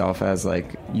for yourself as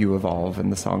like you evolve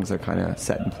and the songs are kind of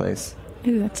set in place?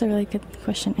 Ooh, that's a really good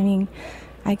question. I mean,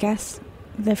 I guess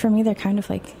for me they're kind of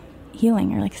like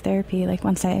healing or like therapy. Like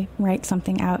once I write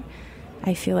something out,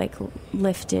 I feel like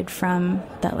lifted from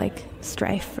that like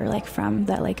strife or like from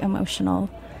that like emotional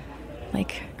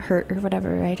like hurt or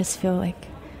whatever. I just feel like,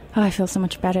 oh, I feel so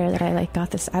much better that I like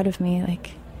got this out of me.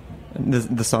 Like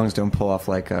the songs don't pull off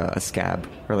like a scab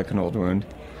or like an old wound.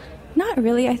 Not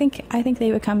really. I think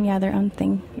they become their own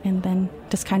thing, and then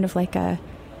just kind of like a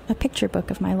picture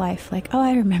book of my life. Like, oh,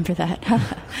 I remember that.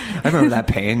 I remember that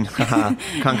pain.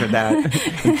 Conquered that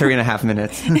in 3.5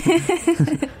 minutes.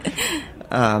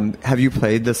 Have you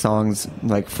played the songs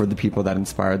like for the people that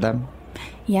inspired them?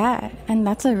 Yeah, and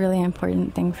that's a really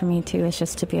important thing for me too, is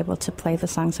just to be able to play the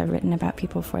songs I've written about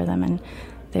people for them, and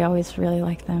they always really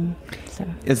like them. So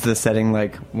is the setting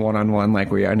like one-on-one, like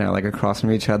we are now, like across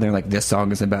from each other, like this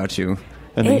song is about you?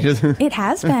 And it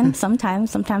has been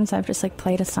sometimes. Sometimes I've just like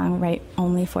played a song right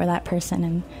only for that person,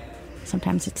 and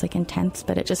sometimes it's like intense,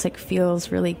 but it just like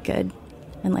feels really good.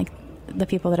 And like the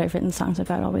people that I've written songs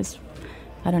about always,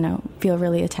 I don't know, feel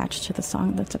really attached to the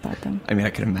song that's about them. I mean, I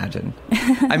can imagine.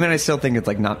 I mean, I still think it's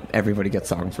like not everybody gets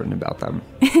songs written about them.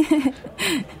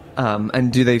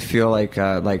 And do they feel like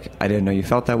I didn't know you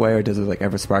felt that way, or does it like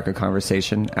ever spark a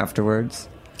conversation afterwards?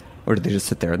 Or do they just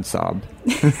sit there and sob?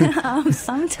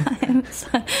 Sometimes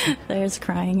there's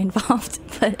crying involved,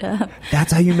 but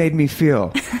that's how you made me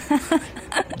feel.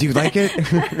 Do you like it?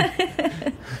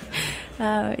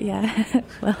 Yeah.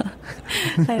 Well,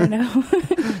 I don't know.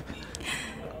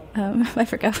 I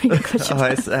forgot what your question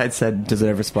was. I said, does it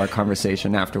ever spark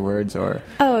conversation afterwards, or?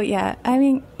 Oh, yeah. I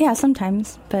mean, yeah,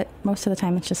 sometimes, but most of the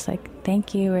time it's just like,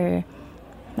 thank you, or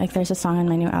like there's a song on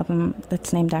my new album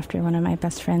that's named after one of my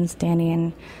best friends, Danny,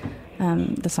 and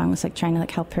the song was like trying to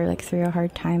like help her like through a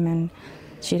hard time, and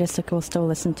she just like will still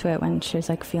listen to it when she's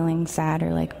like feeling sad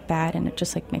or like bad, and it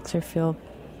just like makes her feel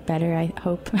better, I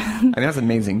hope. I mean, that's an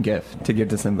amazing gift to give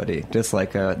to somebody, just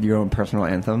like your own personal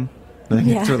anthem. Like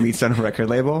it's released on a record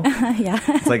label. Yeah.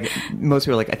 It's like most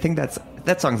people are like, I think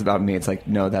that song's about me. It's like,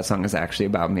 no, that song is actually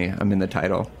about me. I'm in the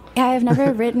title. Yeah, I've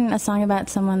never written a song about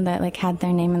someone that like had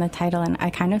their name in the title, and I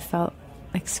kind of felt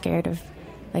like scared of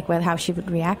like how she would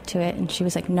react to it, and she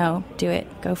was like, no, do it,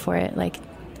 go for it, like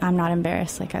I'm not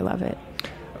embarrassed, like I love it.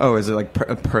 Oh, is it like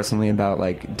personally about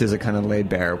like, does it kind of lay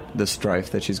bare the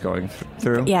strife that she's going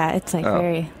through? Yeah, it's like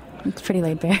it's pretty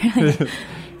laid bare.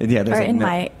 Yeah, or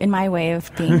like in my way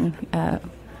of being,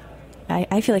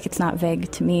 I feel like it's not vague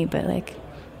to me, but like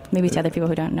maybe to other people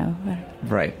who don't know.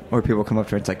 Right, or people come up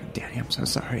to her, it's like, Danny, I'm so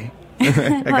sorry.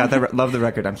 I got that. Love the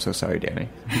record. I'm so sorry, Danny.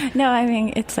 No, I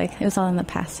mean, it's like it was all in the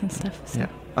past and stuff. So. Yeah.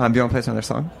 Do you want to play another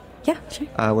song? Yeah, sure.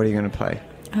 What are you going to play?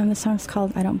 The song's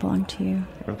called "I Don't Belong to You."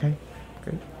 Okay,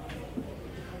 great.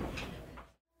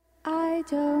 I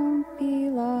don't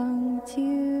belong to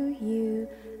you.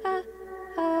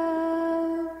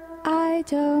 I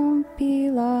don't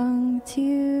belong to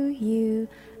you.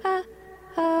 I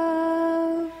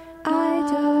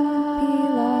don't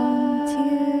belong to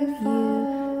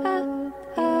you.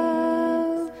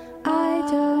 I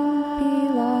don't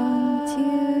belong to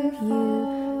you.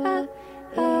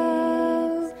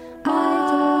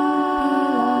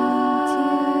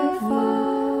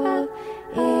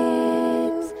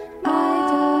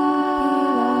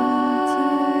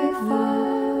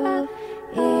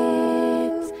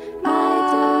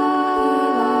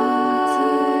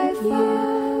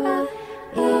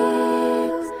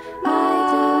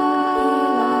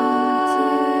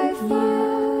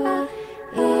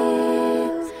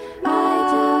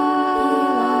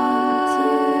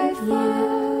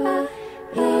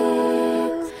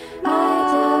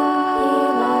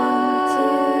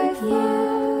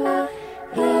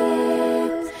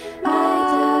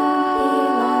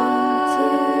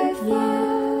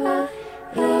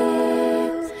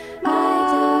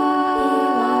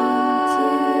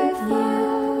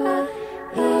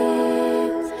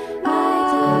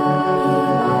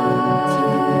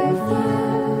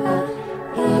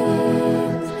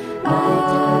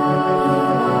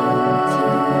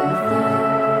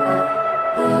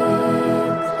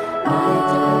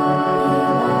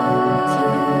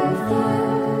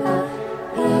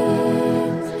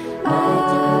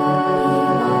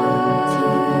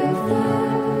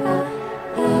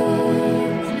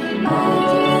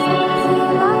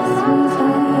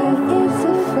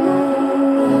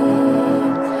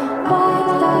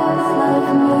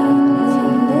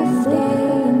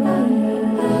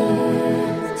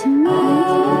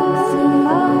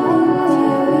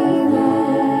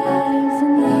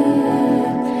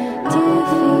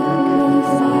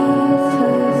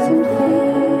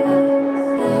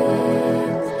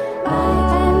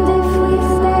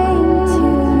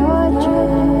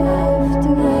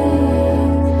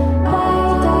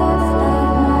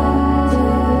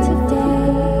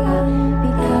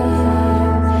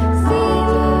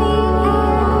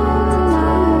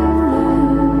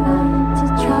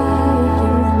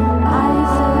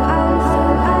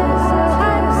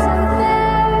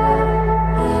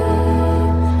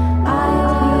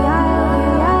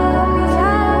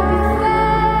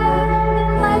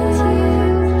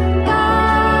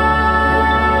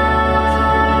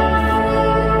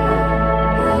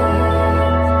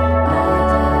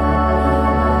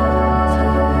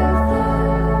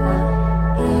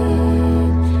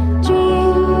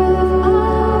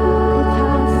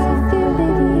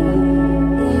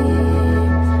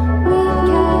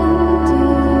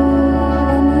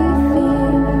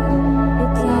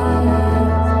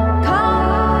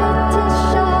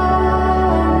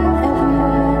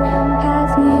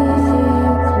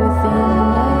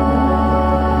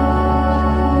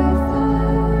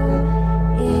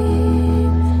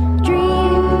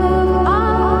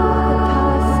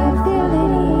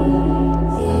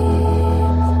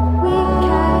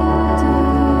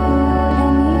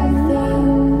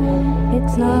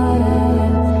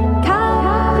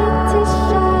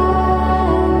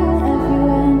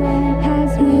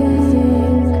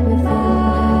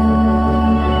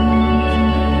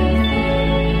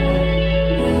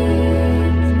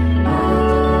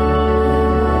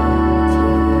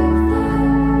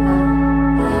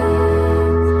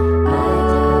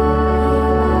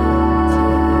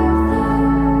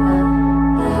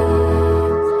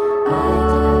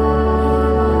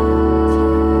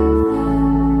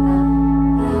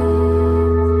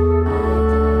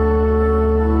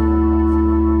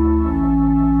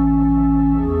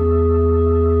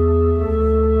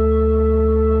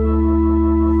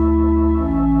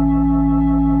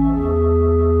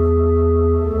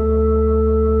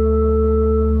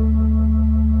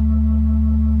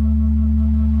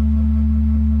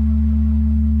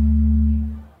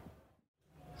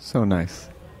 So nice.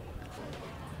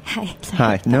 Hi.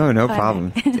 Hi. No Oh,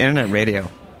 problem. okay. Internet radio.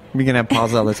 We can have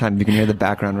pauses all the time. You can hear the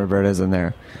background. Roberta's in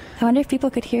there. I wonder if people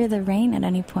could hear the rain at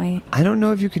any point. I don't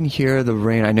know if you can hear the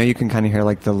rain. I know you can kind of hear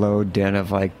like the low din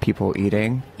of like people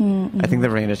eating. I think the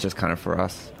rain is just kind of for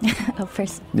us. Oh,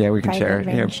 first. Yeah, we can share.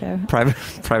 Rain show.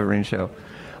 Private rain show.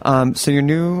 So your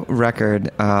new record,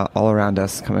 All Around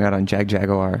Us, coming out on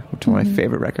Jaguar, which is one of my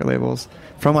favorite record labels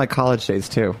from my college days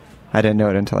too. I didn't know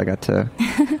it until I got to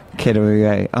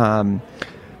KWA.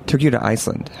 Took you to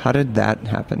Iceland. How did that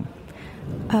happen?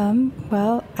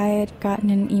 Well, I had gotten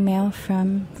an email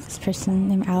from this person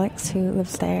named Alex who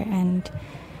lives there, and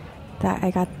that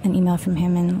I got an email from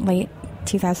him in late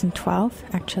 2012,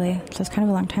 actually. So it's kind of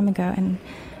a long time ago, and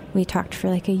we talked for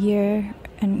like a year,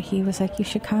 and he was like, you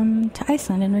should come to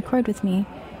Iceland and record with me.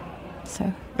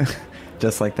 So.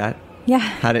 Just like that?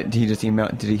 Yeah. Did he just email?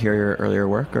 Did he hear your earlier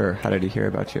work, or how did he hear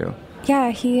about you?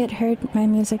 Yeah, he had heard my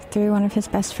music through one of his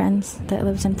best friends that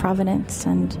lives in Providence,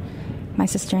 and my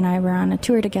sister and I were on a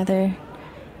tour together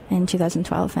in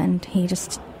 2012, and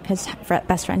his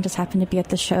best friend just happened to be at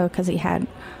the show because he had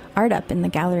art up in the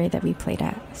gallery that we played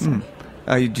at. So.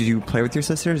 Did you play with your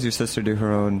sister? Does your sister do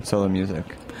her own solo music?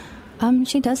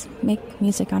 She does make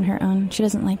music on her own. She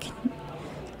doesn't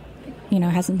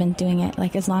hasn't been doing it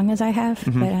like as long as I have,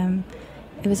 but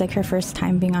it was like her first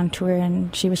time being on tour,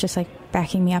 and she was just like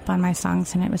backing me up on my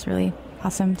songs, and it was really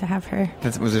awesome to have her.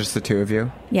 Was it just the two of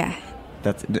you? Yeah.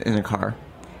 That's in a car?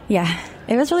 Yeah.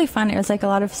 It was really fun. It was like a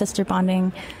lot of sister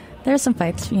bonding. There were some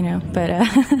fights, but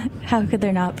how could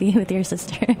there not be with your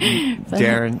sister? But,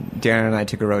 Darren and I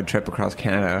took a road trip across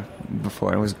Canada before,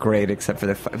 and it was great, except for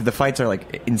the fights are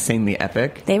like insanely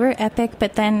epic. They were epic,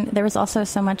 but then there was also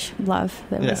so much love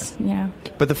that was,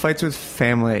 But the fights with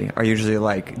family are usually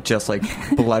like just like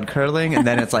blood curdling, and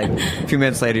then it's like a few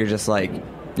minutes later you're just like,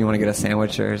 you want to get a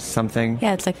sandwich or something?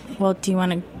 Yeah, it's like, well, do you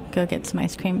want to go get some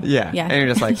ice cream? Yeah. And you're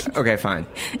just like, okay, fine.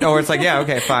 Or it's like, yeah,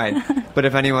 okay, fine. But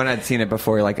if anyone had seen it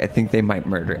before, you're like, I think they might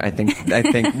murder. I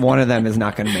think one of them is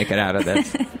not going to make it out of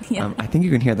this. Yeah. I think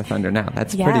you can hear the thunder now.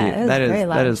 That's yeah, pretty. very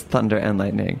loud. That is thunder and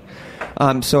lightning.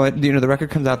 So the record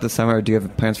comes out this summer. Do you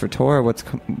have plans for tour?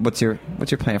 What's your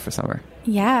plan for summer?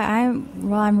 Yeah,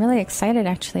 I'm really excited.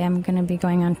 Actually, I'm going to be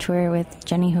going on tour with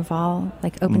Jenny Huval,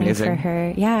 like opening Amazing. for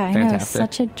her. Yeah, I know, it's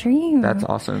such a dream. That's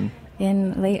awesome.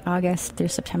 In late August through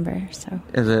September. So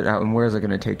is it out, and where is it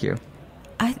going to take you?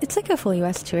 It's like a full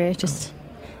U.S. tour, just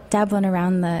dabbling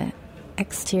around the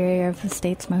exterior of the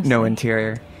states mostly. No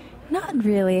interior? Not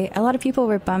really. A lot of people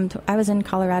were bummed. I was in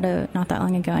Colorado not that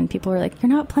long ago, and people were like, "You're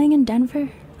not playing in Denver?"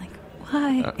 Like,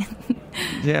 why?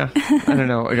 Yeah, I don't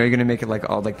know. Are you going to make it like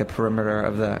all like the perimeter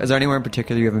of the? Is there anywhere in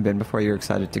particular you haven't been before you're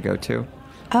excited to go to?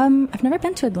 I've never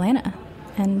been to Atlanta,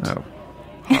 and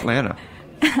Atlanta.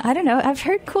 I don't know. I've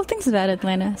heard cool things about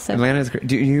Atlanta. So Atlanta is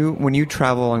great. When you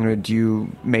travel, do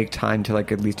you make time to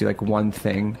like at least do like one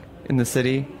thing in the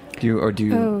city? Do you?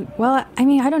 Oh, well, I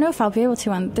mean, I don't know if I'll be able to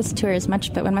on this tour as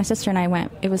much, but when my sister and I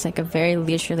went, it was like a very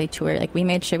leisurely tour. Like we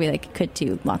made sure we like could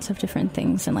do lots of different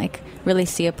things and like really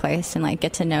see a place and like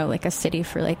get to know like a city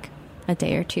for like a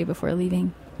day or two before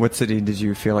leaving. What city did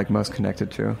you feel like most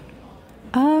connected to?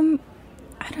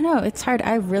 I don't know. It's hard.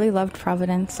 I really loved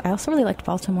Providence. I also really liked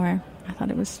Baltimore. I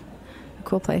thought it was a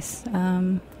cool place.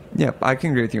 Yeah, I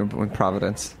can agree with you with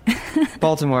Providence.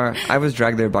 Baltimore, I was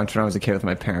dragged there a bunch when I was a kid with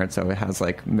my parents, so it has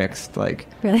like mixed like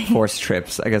forced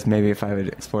trips. I guess maybe if I would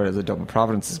explore it as a adult, but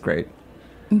Providence is great.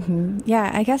 Mm-hmm.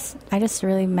 Yeah, I guess I just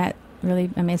really met really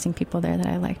amazing people there that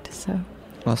I liked. So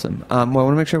awesome. Well, I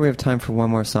want to make sure we have time for one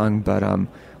more song, but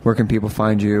where can people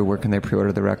find you? Where can they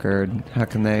pre-order the record? How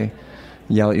can they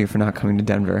yell at you for not coming to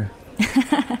Denver?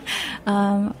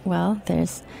 Well,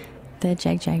 there's the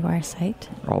Jaguar site.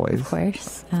 Always. Of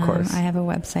course. I have a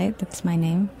website that's my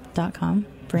name.com,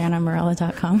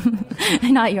 BrianaMarela.com.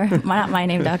 not my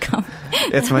name.com.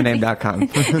 It's my name.com.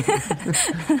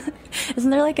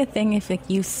 Isn't there like a thing if like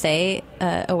you say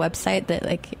a website that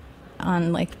like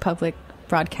on like public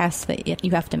broadcasts that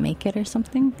you have to make it or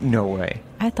something? No way.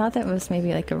 I thought that was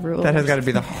maybe like a rule. That has got to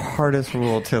be the hardest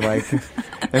rule to like.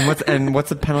 And what's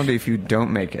the penalty if you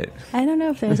don't make it? I don't know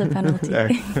if there's a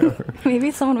penalty.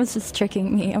 Maybe someone was just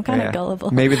tricking me. I'm kind of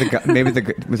gullible. Maybe was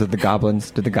it the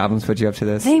goblins? Did the goblins put you up to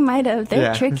this? They might have.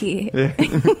 They're tricky. Yeah.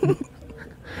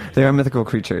 They are mythical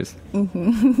creatures.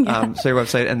 Mm-hmm. Yeah. So your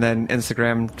website, and then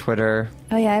Instagram, Twitter.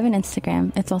 Oh yeah, I have an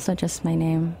Instagram. It's also just my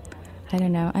name. I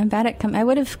don't know. I'm bad at I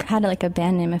would have had like a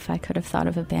band name if I could have thought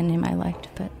of a band name I liked,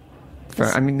 but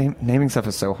naming stuff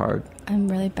is so hard. I'm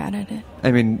really bad at it.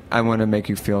 I mean, I want to make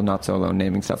you feel not so alone.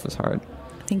 Naming stuff is hard.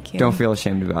 Thank you. Don't feel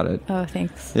ashamed about it. Oh,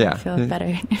 thanks. Yeah. I feel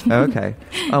better. Okay.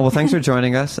 Well, thanks for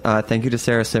joining us. Thank you to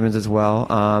Sarah Simmons as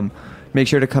well. Make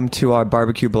sure to come to our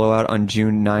barbecue blowout on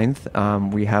June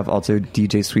 9th. We have also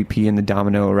DJ Sweet Pea and the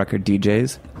Domino Record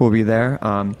DJs who will be there.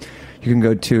 You can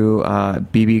go to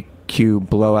BBQ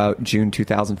Blowout June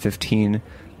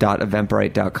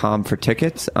 2015.eventbrite.com for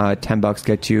tickets. $10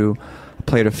 get you a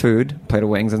plate of food, plate of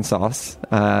wings and sauce,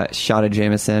 shot of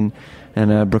Jameson, and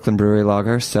a Brooklyn Brewery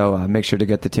lager. So make sure to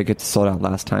get the tickets. Sold out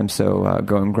last time, so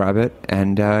go and grab it.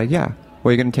 And yeah, what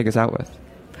are you going to take us out with?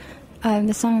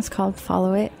 The song is called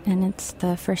Follow It, and it's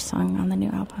the first song on the new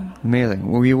album. Amazing.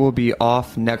 We will be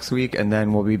off next week, and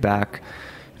then we'll be back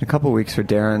in a couple of weeks for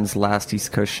Darren's last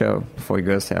East Coast show before he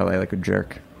goes to LA like a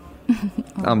jerk.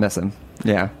 I'll miss him.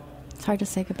 Yeah. It's hard to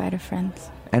say goodbye to friends.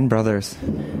 And brothers.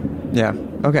 Yeah.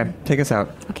 Okay, take us out.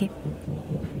 Okay.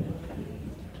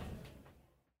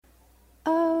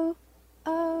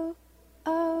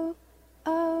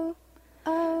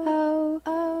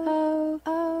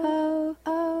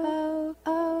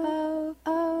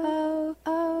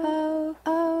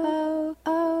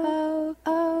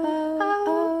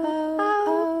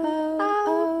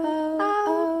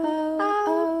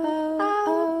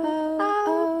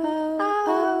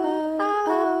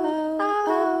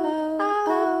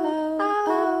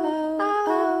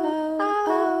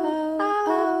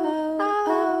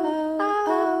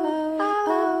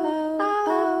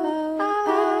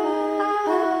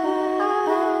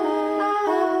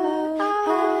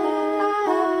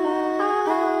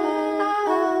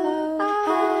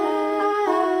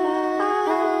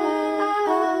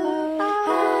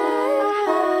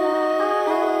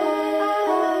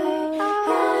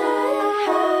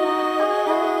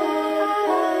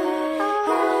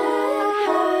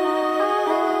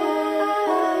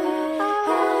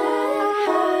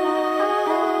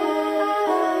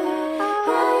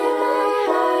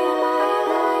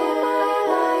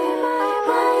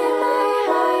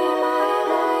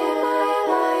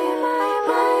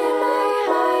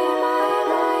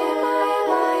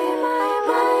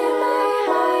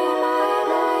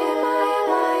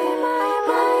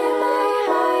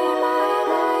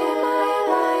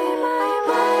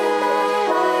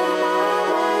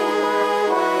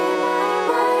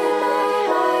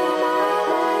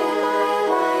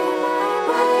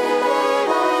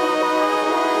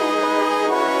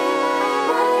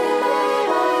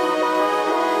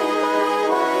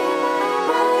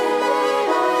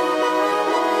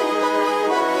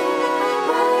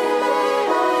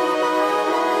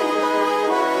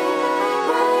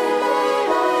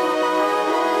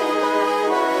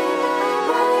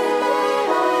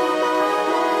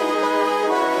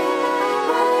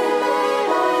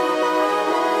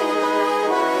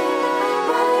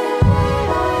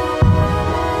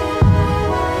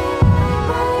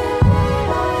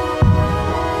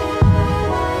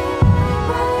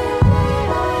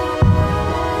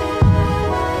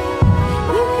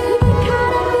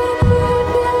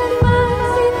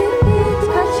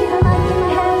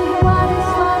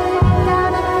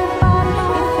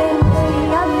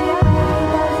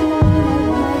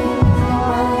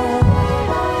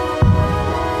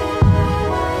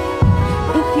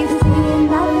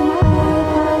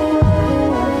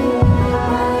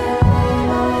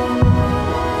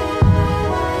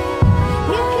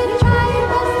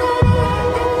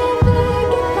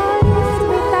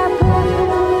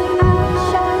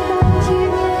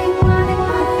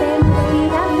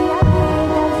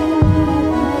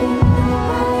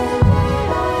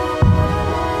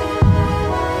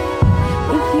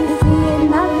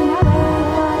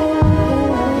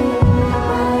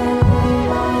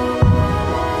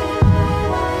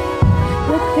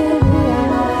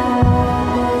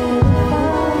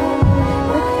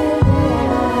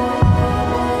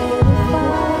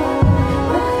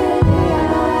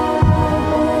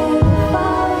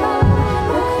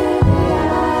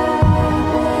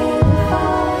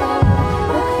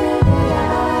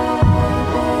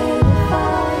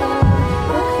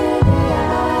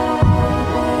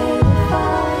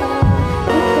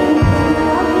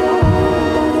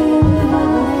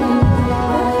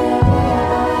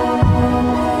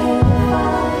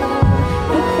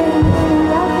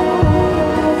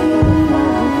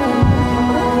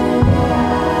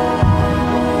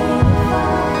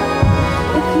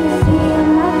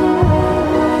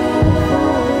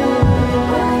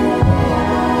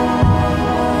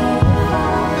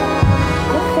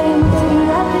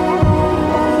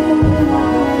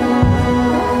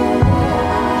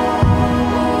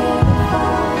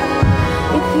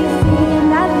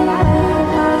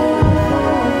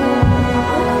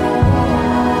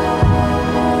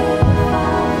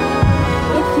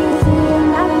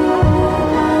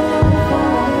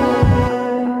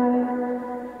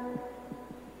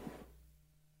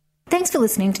 Thanks for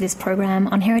listening to this program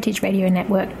on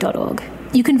heritageradionetwork.org.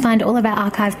 You can find all of our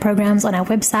archive programs on our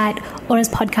website or as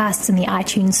podcasts in the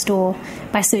iTunes store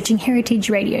by searching Heritage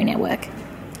Radio Network.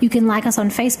 You can like us on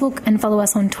Facebook and follow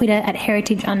us on Twitter at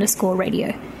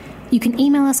heritage_radio. You can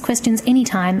email us questions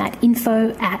anytime at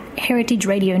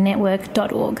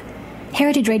info@heritageradionetwork.org.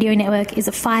 Heritage Radio Network is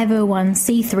a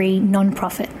 501c3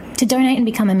 non-profit. To donate and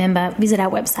become a member, visit our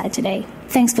website today.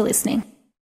 Thanks for listening.